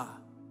palah.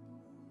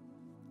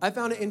 I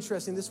found it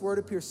interesting. This word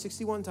appears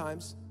 61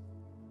 times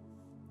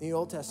in the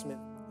Old Testament.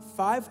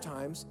 5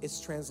 times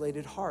it's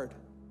translated hard.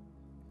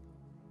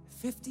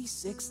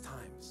 56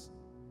 times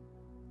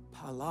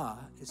Pala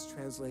is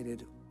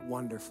translated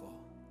wonderful.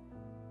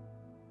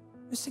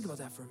 Let's think about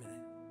that for a minute.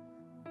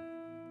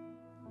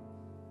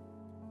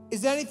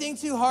 Is anything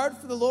too hard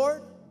for the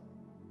Lord?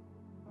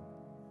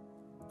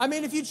 I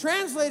mean, if you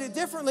translate it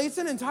differently, it's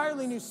an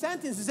entirely new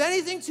sentence. Is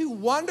anything too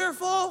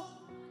wonderful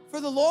for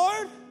the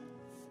Lord?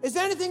 Is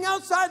anything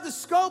outside the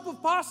scope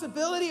of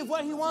possibility of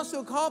what he wants to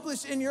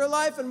accomplish in your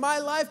life and my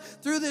life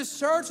through this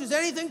church? Is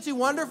anything too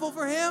wonderful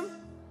for him?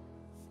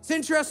 It's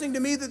interesting to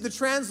me that the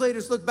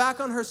translators look back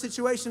on her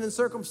situation and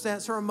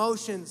circumstance, her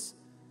emotions.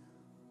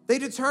 They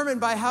determined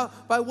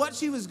by what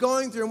she was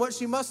going through and what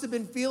she must have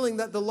been feeling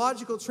that the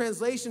logical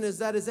translation is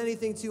that is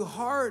anything too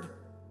hard.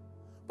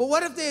 But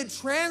what if they had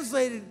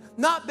translated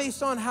not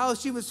based on how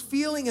she was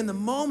feeling in the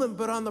moment,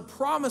 but on the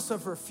promise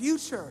of her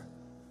future?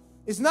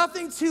 Is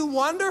nothing too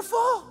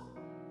wonderful?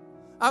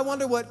 I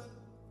wonder what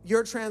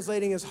you're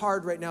translating as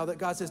hard right now that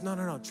God says,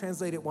 no,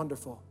 translate it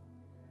wonderful.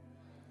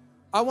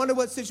 I wonder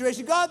what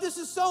situation, God, this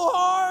is so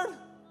hard.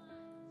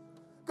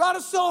 God,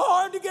 it's so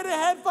hard to get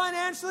ahead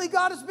financially.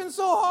 God, it's been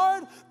so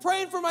hard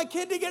praying for my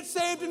kid to get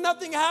saved and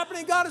nothing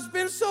happening. God, it's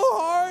been so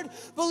hard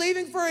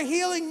believing for a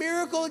healing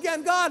miracle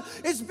again. God,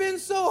 it's been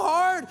so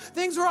hard.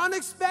 Things were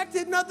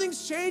unexpected.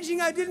 Nothing's changing.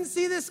 I didn't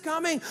see this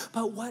coming.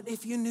 But what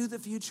if you knew the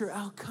future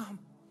outcome?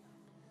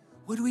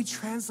 Would we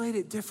translate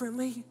it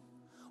differently?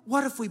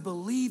 What if we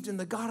believed in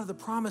the God of the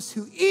promise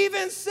who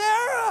even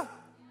Sarah...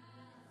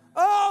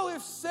 Oh,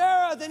 if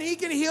Sarah, then he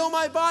can heal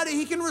my body.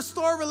 He can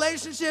restore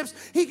relationships.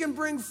 He can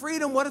bring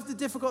freedom. What if the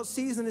difficult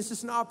season is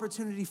just an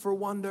opportunity for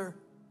wonder?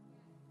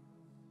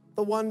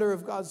 The wonder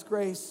of God's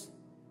grace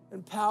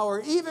and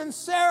power. Even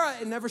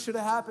Sarah, it never should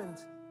have happened.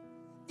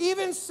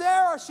 Even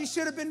Sarah, she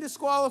should have been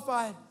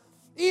disqualified.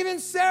 Even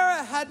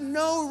Sarah had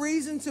no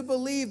reason to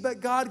believe,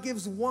 but God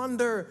gives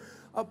wonder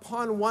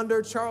upon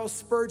wonder. Charles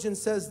Spurgeon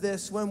says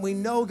this, when we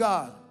know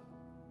God,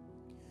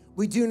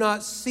 we do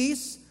not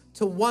cease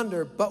to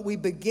wonder, but we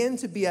begin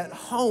to be at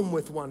home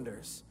with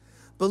wonders.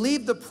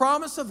 Believe the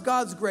promise of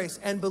God's grace,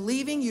 and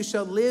believing you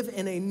shall live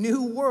in a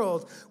new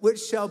world, which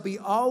shall be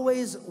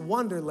always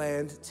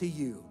wonderland to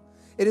you.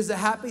 It is a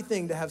happy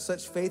thing to have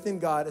such faith in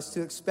God as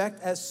to expect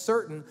as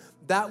certain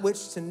that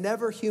which to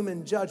never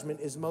human judgment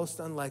is most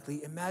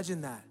unlikely.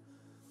 Imagine that.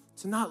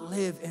 To not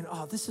live in,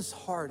 oh, this is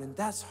hard and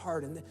that's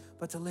hard,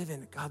 but to live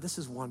in, God, this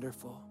is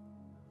wonderful.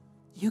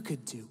 You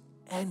could do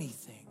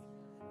anything.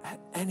 At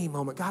any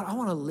moment, God, I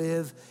want to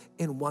live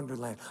in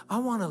wonderland. I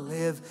want to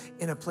live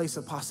in a place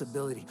of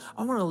possibility.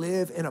 I want to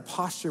live in a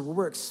posture where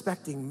we're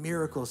expecting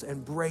miracles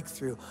and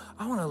breakthrough.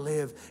 I want to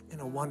live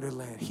in a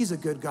wonderland. He's a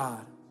good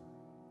God.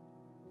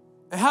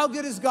 And how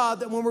good is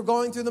God that when we're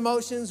going through the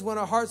motions, when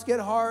our hearts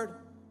get hard,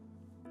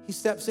 he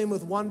steps in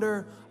with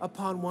wonder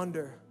upon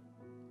wonder.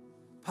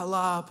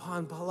 Pala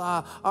upon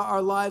pala. Our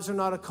lives are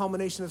not a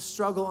culmination of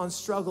struggle on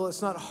struggle.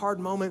 It's not hard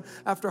moment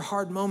after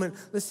hard moment.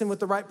 Listen, with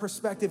the right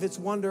perspective, it's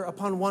wonder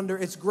upon wonder.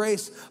 It's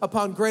grace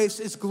upon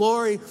grace. It's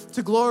glory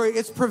to glory.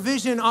 It's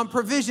provision on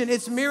provision.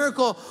 It's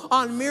miracle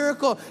on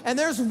miracle. And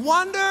there's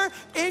wonder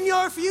in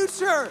your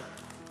future.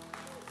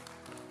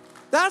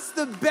 That's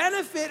the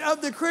benefit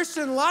of the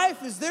Christian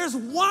life, is there's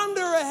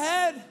wonder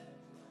ahead.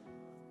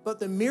 But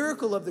the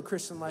miracle of the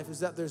Christian life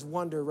is that there's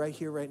wonder right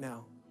here, right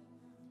now.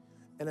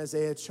 And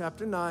Isaiah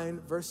chapter 9,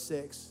 verse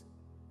 6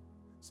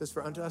 says,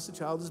 for unto us a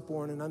child is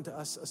born, and unto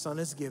us a son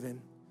is given,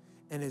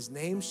 and his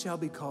name shall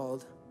be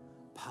called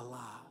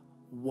Pala,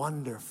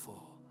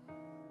 Wonderful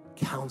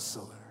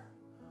Counselor.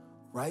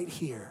 Right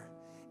here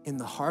in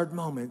the hard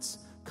moments,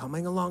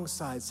 coming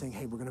alongside saying,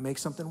 hey, we're going to make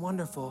something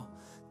wonderful.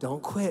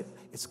 Don't quit.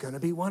 It's going to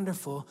be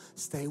wonderful.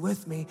 Stay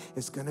with me.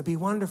 It's going to be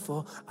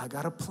wonderful. I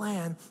got a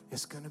plan.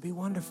 It's going to be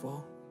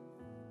wonderful.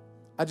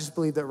 I just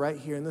believe that right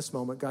here in this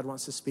moment, God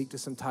wants to speak to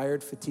some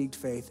tired, fatigued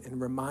faith and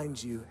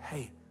remind you,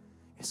 hey,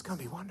 it's going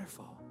to be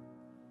wonderful.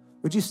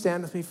 Would you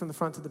stand with me from the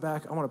front to the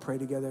back? I want to pray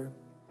together.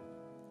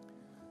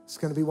 It's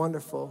going to be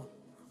wonderful.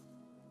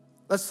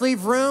 Let's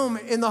leave room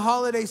in the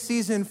holiday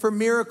season for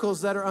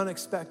miracles that are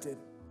unexpected.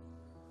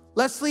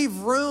 Let's leave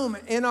room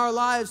in our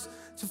lives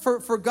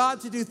for God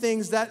to do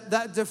things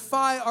that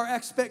defy our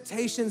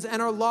expectations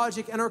and our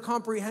logic and our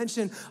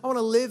comprehension. I want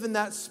to live in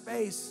that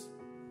space.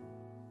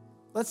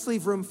 Let's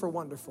leave room for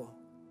wonderful.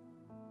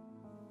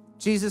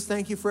 Jesus,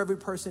 thank you for every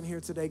person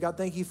here today. God,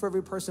 thank you for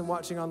every person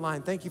watching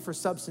online. Thank you for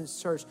Substance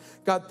Church.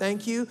 God,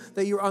 thank you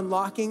that you're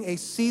unlocking a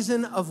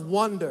season of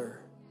wonder.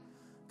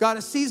 God,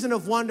 a season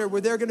of wonder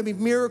where there are going to be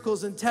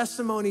miracles and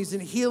testimonies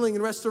and healing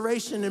and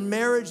restoration and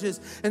marriages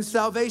and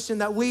salvation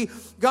that we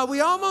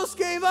almost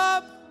gave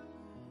up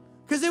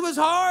because it was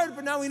hard,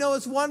 but now we know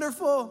it's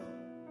wonderful.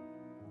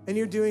 And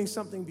you're doing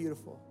something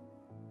beautiful.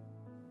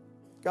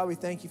 God, we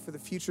thank you for the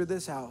future of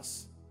this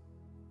house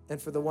and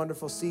for the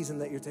wonderful season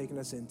that you're taking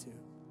us into.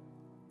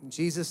 In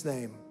Jesus'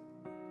 name,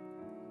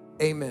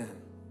 amen.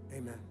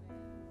 Amen.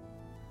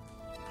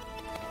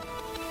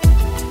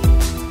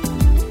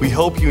 We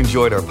hope you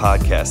enjoyed our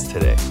podcast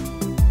today.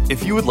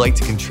 If you would like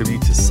to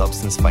contribute to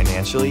Substance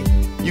financially,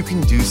 you can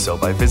do so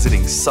by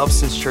visiting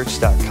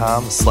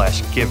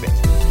substancechurch.com/giving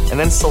and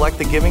then select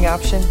the giving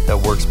option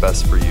that works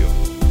best for you.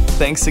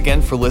 Thanks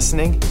again for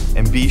listening,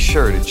 and be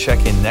sure to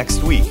check in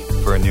next week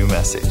for a new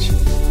message.